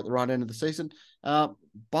on fire at the right end of the season. Bubba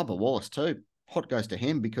Wallace, too. Hot goes to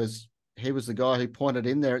him because he was the guy who pointed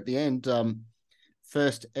in there at the end.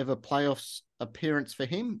 First ever playoffs appearance for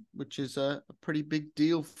him, which is a pretty big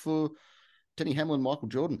deal for Denny Hamlin, Michael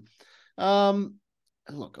Jordan.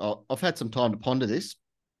 Look, I've had some time to ponder this,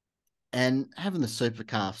 and having the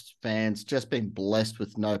supercars fans just been blessed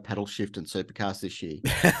with no paddle shift in supercars this year.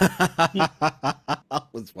 I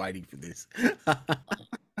was waiting for this.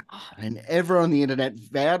 And everyone on the internet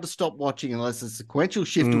vowed to stop watching unless the sequential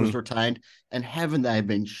shifter was retained, and haven't they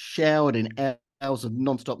been showered in hours of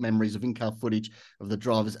non-stop memories of in-car footage of the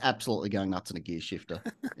drivers absolutely going nuts in a gear shifter.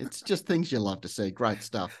 It's just things you love to see. Great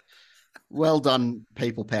stuff. Well done,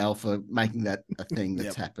 People Power, for making that a thing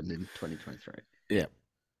that's happened in 2023.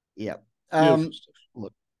 Yeah.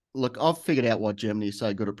 Look, I've figured out why Germany is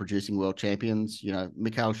so good at producing world champions.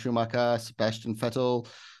 Michael Schumacher, Sebastian Vettel,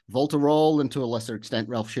 Walter Roll, and to a lesser extent,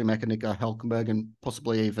 Ralf Schumacher, Nico Hülkenberg, and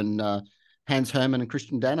possibly even Hans Hermann and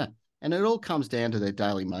Christian Danner. And it all comes down to their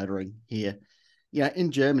daily motoring here.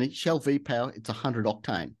 In Germany, Shell V-Power, it's 100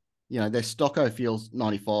 octane. Their Stocko fuel's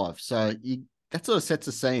 95. So that sort of sets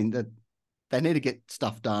a scene that they need to get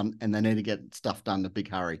stuff done, and they need to get stuff done in a big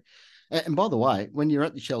hurry. And by the way, when you're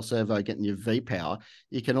at the Shell Servo getting your V-Power,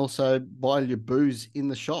 you can also buy your booze in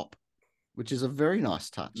the shop, which is a very nice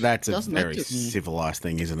touch. That's a very civilized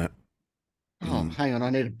thing, isn't it? Oh, hang on, I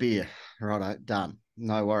need a beer. Righto, done.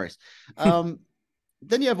 No worries.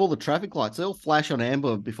 Then you have all the traffic lights. They all flash on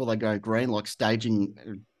amber before they go green, like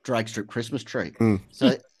staging drag strip Christmas tree. Mm.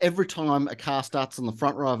 So every time a car starts on the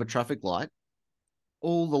front row of a traffic light,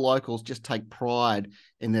 all the locals just take pride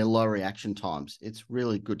in their low reaction times. It's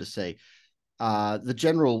really good to see. The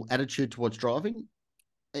general attitude towards driving,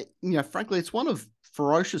 frankly, it's one of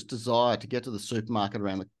ferocious desire to get to the supermarket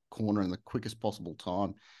around the corner in the quickest possible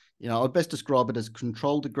time. I'd best describe it as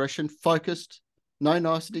controlled aggression, focused, no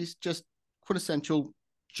niceties, just quintessential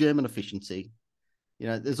German efficiency.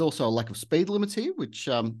 There's also a lack of speed limits here, which,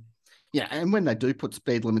 and when they do put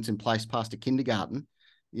speed limits in place past a kindergarten,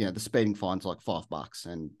 the speeding fine's like $5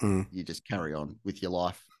 and you just carry on with your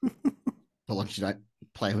life so long as you don't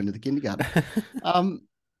plow into the kindergarten.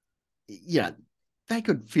 They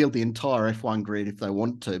could field the entire F1 grid if they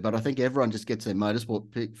want to, but I think everyone just gets their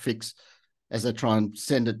motorsport fix as they try and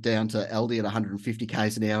send it down to Aldi at 150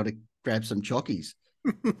 k's an hour to grab some chockies.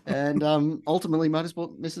 And ultimately,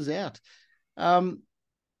 motorsport misses out. I'm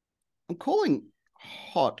calling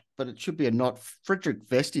hot, but it should be a not. Frederick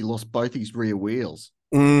Vesti lost both his rear wheels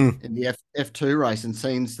in the F2 race, and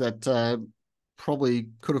scenes that probably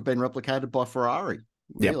could have been replicated by Ferrari.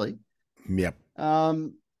 Really. Yep.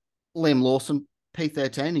 Liam Lawson,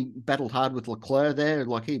 P13, he battled hard with Leclerc there.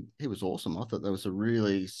 Like he was awesome. I thought that was a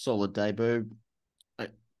really solid debut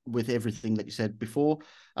with everything that you said before.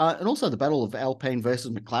 And also the battle of Alpine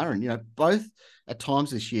versus McLaren. Both at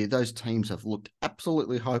times this year, those teams have looked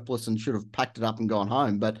absolutely hopeless and should have packed it up and gone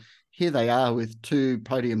home. But here they are with 2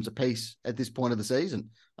 podiums apiece at this point of the season.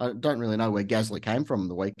 I don't really know where Gasly came from on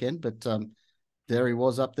the weekend, but there he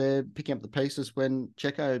was up there picking up the pieces when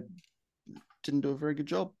Checo didn't do a very good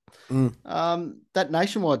job. That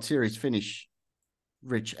nationwide series finish,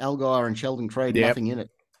 Rich, Allgaier and Sheldon Creed, nothing in it.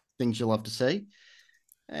 Things you love to see.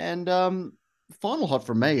 And final hot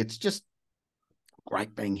from me, it's just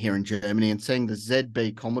great being here in Germany and seeing the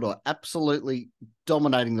ZB Commodore absolutely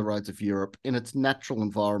dominating the roads of Europe in its natural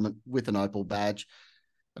environment with an Opel badge.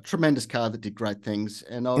 A tremendous car that did great things,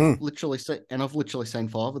 and I've literally seen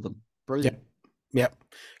 5 of them. Brilliant. Yep.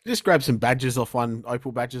 Just grab some badges off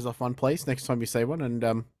Opel badges off one, please, next time you see one,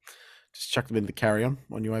 and just chuck them in the carry-on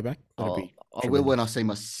your way back. I will when I see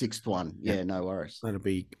my 6th one. Yeah, no worries. That'll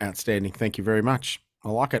be outstanding. Thank you very much. I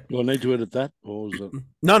like it. Do I need to edit that, or is it?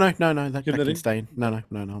 No. That can stay in. No.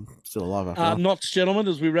 I'm still alive after that. Knots, gentlemen,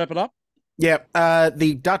 as we wrap it up. Yeah,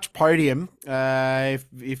 the Dutch podium,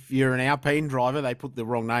 if you're an Alpine driver, they put the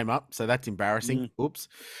wrong name up, so that's embarrassing. Oops.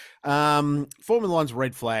 Formula One's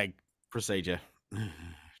red flag procedure.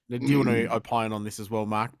 Do you want to opine on this as well,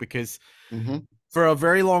 Mark? Because for a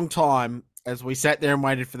very long time, as we sat there and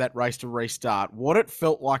waited for that race to restart, what it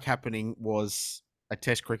felt like happening was a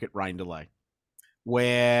Test cricket rain delay.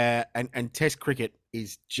 And Test cricket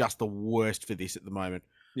is just the worst for this at the moment,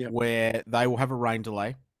 where they will have a rain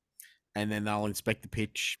delay, and then they'll inspect the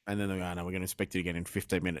pitch, and then they'll go, no, we're going to inspect it again in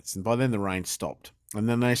 15 minutes. And by then the rain stopped. And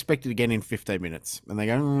then they inspect it again in 15 minutes. And they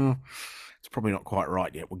go, it's probably not quite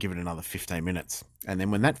right yet. We'll give it another 15 minutes. And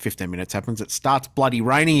then when that 15 minutes happens, it starts bloody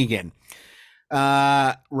raining again.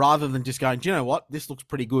 Rather than just going, do you know what? This looks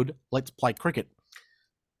pretty good. Let's play cricket.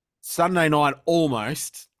 Sunday night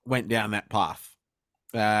almost went down that path.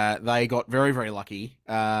 They got very, very lucky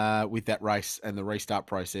with that race and the restart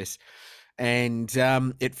process. And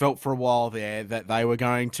it felt for a while there that they were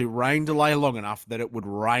going to rain delay long enough that it would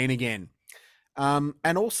rain again.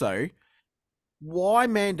 And also, why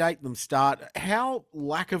mandate them start? How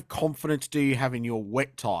lack of confidence do you have in your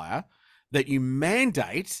wet tyre that you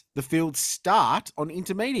mandate the field start on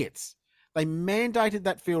intermediates? They mandated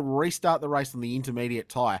that field restart the race on the intermediate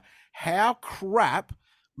tyre. How crap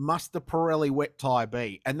must the Pirelli wet tyre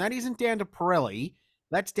be? And that isn't down to Pirelli.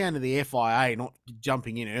 That's down to the FIA not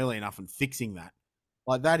jumping in early enough and fixing that.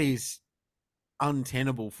 Like, that is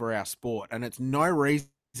untenable for our sport. And it's no reason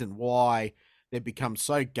why they've become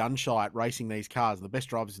so gun-shy at racing these cars, the best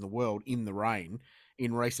drivers in the world, in the rain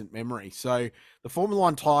in recent memory. So the Formula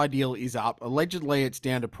One tyre deal is up. Allegedly, it's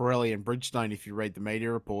down to Pirelli and Bridgestone, if you read the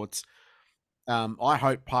media reports. I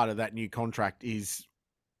hope part of that new contract is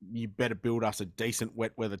you better build us a decent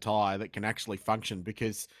wet weather tyre that can actually function,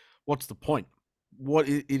 because what's the point?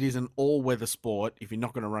 It is an all-weather sport. If you're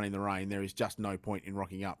not going to run in the rain, there is just no point in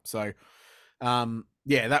rocking up. So,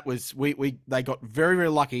 that was they got very, very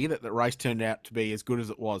lucky that the race turned out to be as good as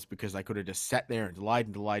it was, because they could have just sat there and delayed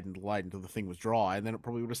until the thing was dry, and then it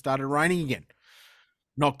probably would have started raining again.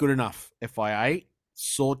 Not good enough, FIA.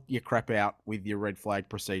 Sort your crap out with your red flag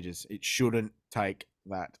procedures. It shouldn't take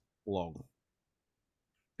that long.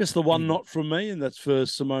 Just the one not from me, and that's for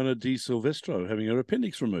Simona Di Silvestro having her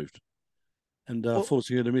appendix removed and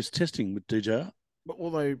forcing her to miss testing with DJR. But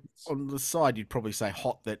although on the side, you'd probably say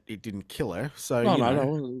hot that it didn't kill her. So,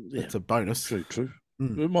 no. It's a bonus. True.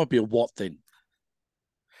 It might be a what then.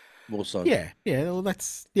 More so. Yeah. Well,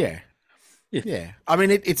 that's Yeah. I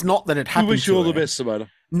mean, it's not that it happened. We wish you all the her. best, Simona.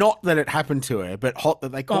 Not that it happened to her, but hot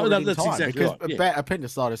that they caught it in that's time, exactly because right. Yeah.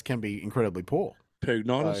 appendicitis can be incredibly poor.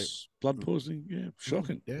 Peritonitis, blood poisoning. Yeah,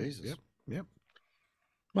 shocking. Yeah. Jesus. Yep.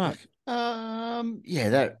 Mark. Yeah,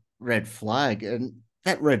 that red flag, and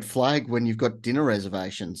that red flag when you've got dinner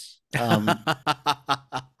reservations. Afternoon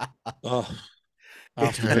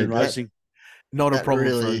racing. Not a problem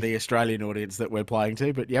really... for the Australian audience that we're playing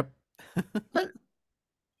to, but yep.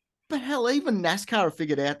 But hell, even NASCAR have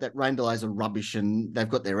figured out that rain delays are rubbish, and they've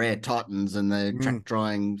got their air tightens and they're track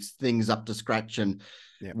drying things up to scratch, and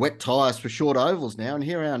wet tyres for short ovals now. And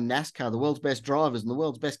here are NASCAR, the world's best drivers and the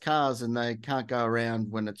world's best cars, and they can't go around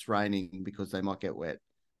when it's raining because they might get wet.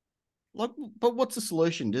 Like, but what's the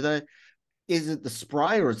solution? Is it the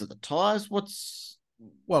spray or is it the tyres?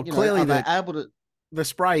 Clearly they're able to. The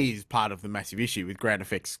spray is part of the massive issue with ground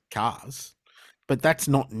effects cars, but that's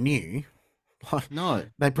not new. No,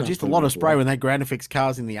 they produced a lot of spray when they ground effects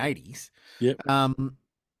cars in the 80s. Yep.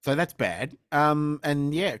 So that's bad.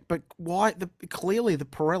 But why? Clearly the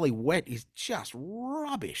Pirelli wet is just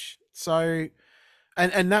rubbish. So,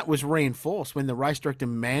 and that was reinforced when the race director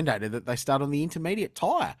mandated that they start on the intermediate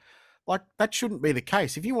tire. Like, that shouldn't be the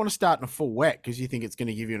case. If you want to start in a full wet because you think it's going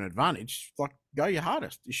to give you an advantage, like, go your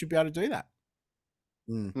hardest. You should be able to do that.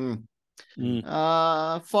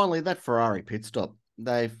 Finally, that Ferrari pit stop.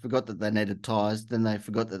 They forgot that they needed tyres. Then they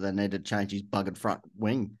forgot that they needed to change his buggered front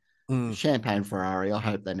wing. Champagne Ferrari. I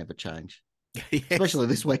hope they never change. Yes. Especially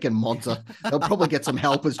this week in Monza. They'll probably get some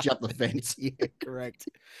helpers jump the fence. Yeah, correct.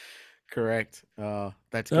 That's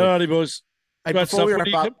good. Alrighty, boys. Hey, before we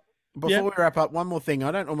wrap up, one more thing.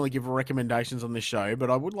 I don't normally give recommendations on this show, but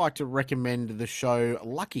I would like to recommend the show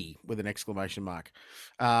Lucky with an exclamation mark.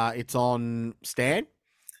 It's on Stan.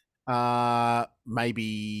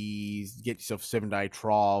 Maybe get yourself a 7-day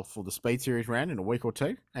trial for the Speed Series round in a week or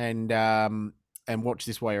two, and watch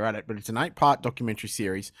this while you're at it. But it's an 8-part documentary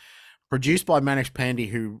series produced by Manish Pandey,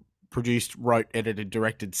 who produced, wrote, edited,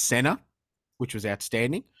 directed Senna, which was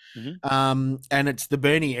outstanding. And it's the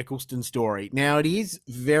Bernie Ecclestone story. Now, it is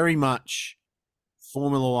very much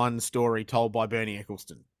Formula One story told by Bernie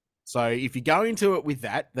Ecclestone. So if you go into it with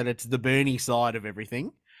that it's the Bernie side of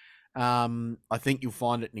everything, I think you'll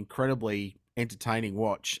find it an incredibly entertaining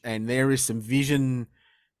watch. And there is some vision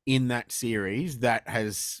in that series that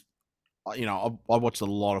has, I watched a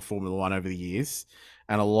lot of Formula One over the years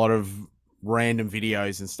and a lot of random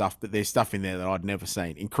videos and stuff, but there's stuff in there that I'd never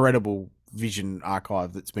seen. Incredible vision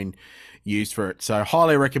archive that's been used for it. So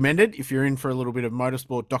highly recommended if you're in for a little bit of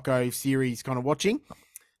motorsport doco series kind of watching.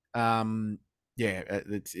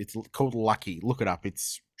 It's called Lucky. Look it up.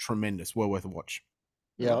 It's tremendous. Well worth a watch.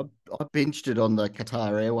 Yeah, I binged it on the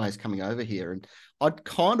Qatar Airways coming over here, and I'd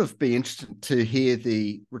kind of be interested to hear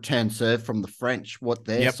the return serve from the French, what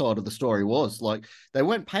their side of the story was. Like, they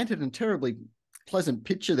weren't painted in a terribly pleasant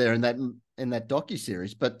picture there in that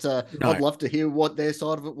docuseries, but I'd love to hear what their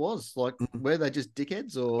side of it was. Like, were they just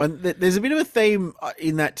dickheads? Or and there's a bit of a theme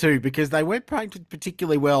in that too, because they weren't painted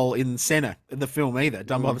particularly well in Senna, the film either,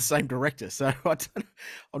 done by the same director. So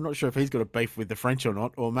I'm not sure if he's got a beef with the French or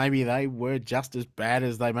not, or maybe they were just as bad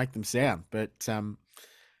as they make them sound. But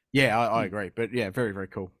I agree. But yeah, very, very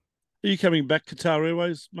cool. Are you coming back Qatar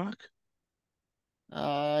Airways, Mark?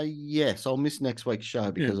 Yes, I'll miss next week's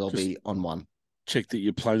show because I'll be on one. Check that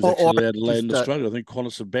your plane's actually allowed to land in Australia. I think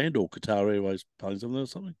Qantas have banned all Qatar Airways planes, haven't they, or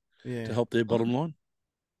something? Yeah. To help their bottom line.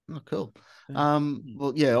 Oh, cool.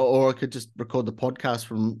 Or I could just record the podcast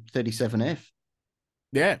from 37F.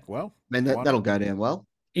 Yeah, well. I mean, that'll go down well.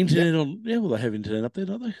 Internet well, they have internet up there,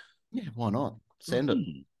 don't they? Yeah, why not? Send it.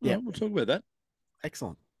 Yeah, we'll talk about that.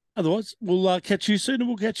 Excellent. Otherwise, we'll catch you soon, and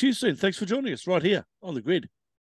we'll catch you soon. Thanks for joining us right here on The Grid.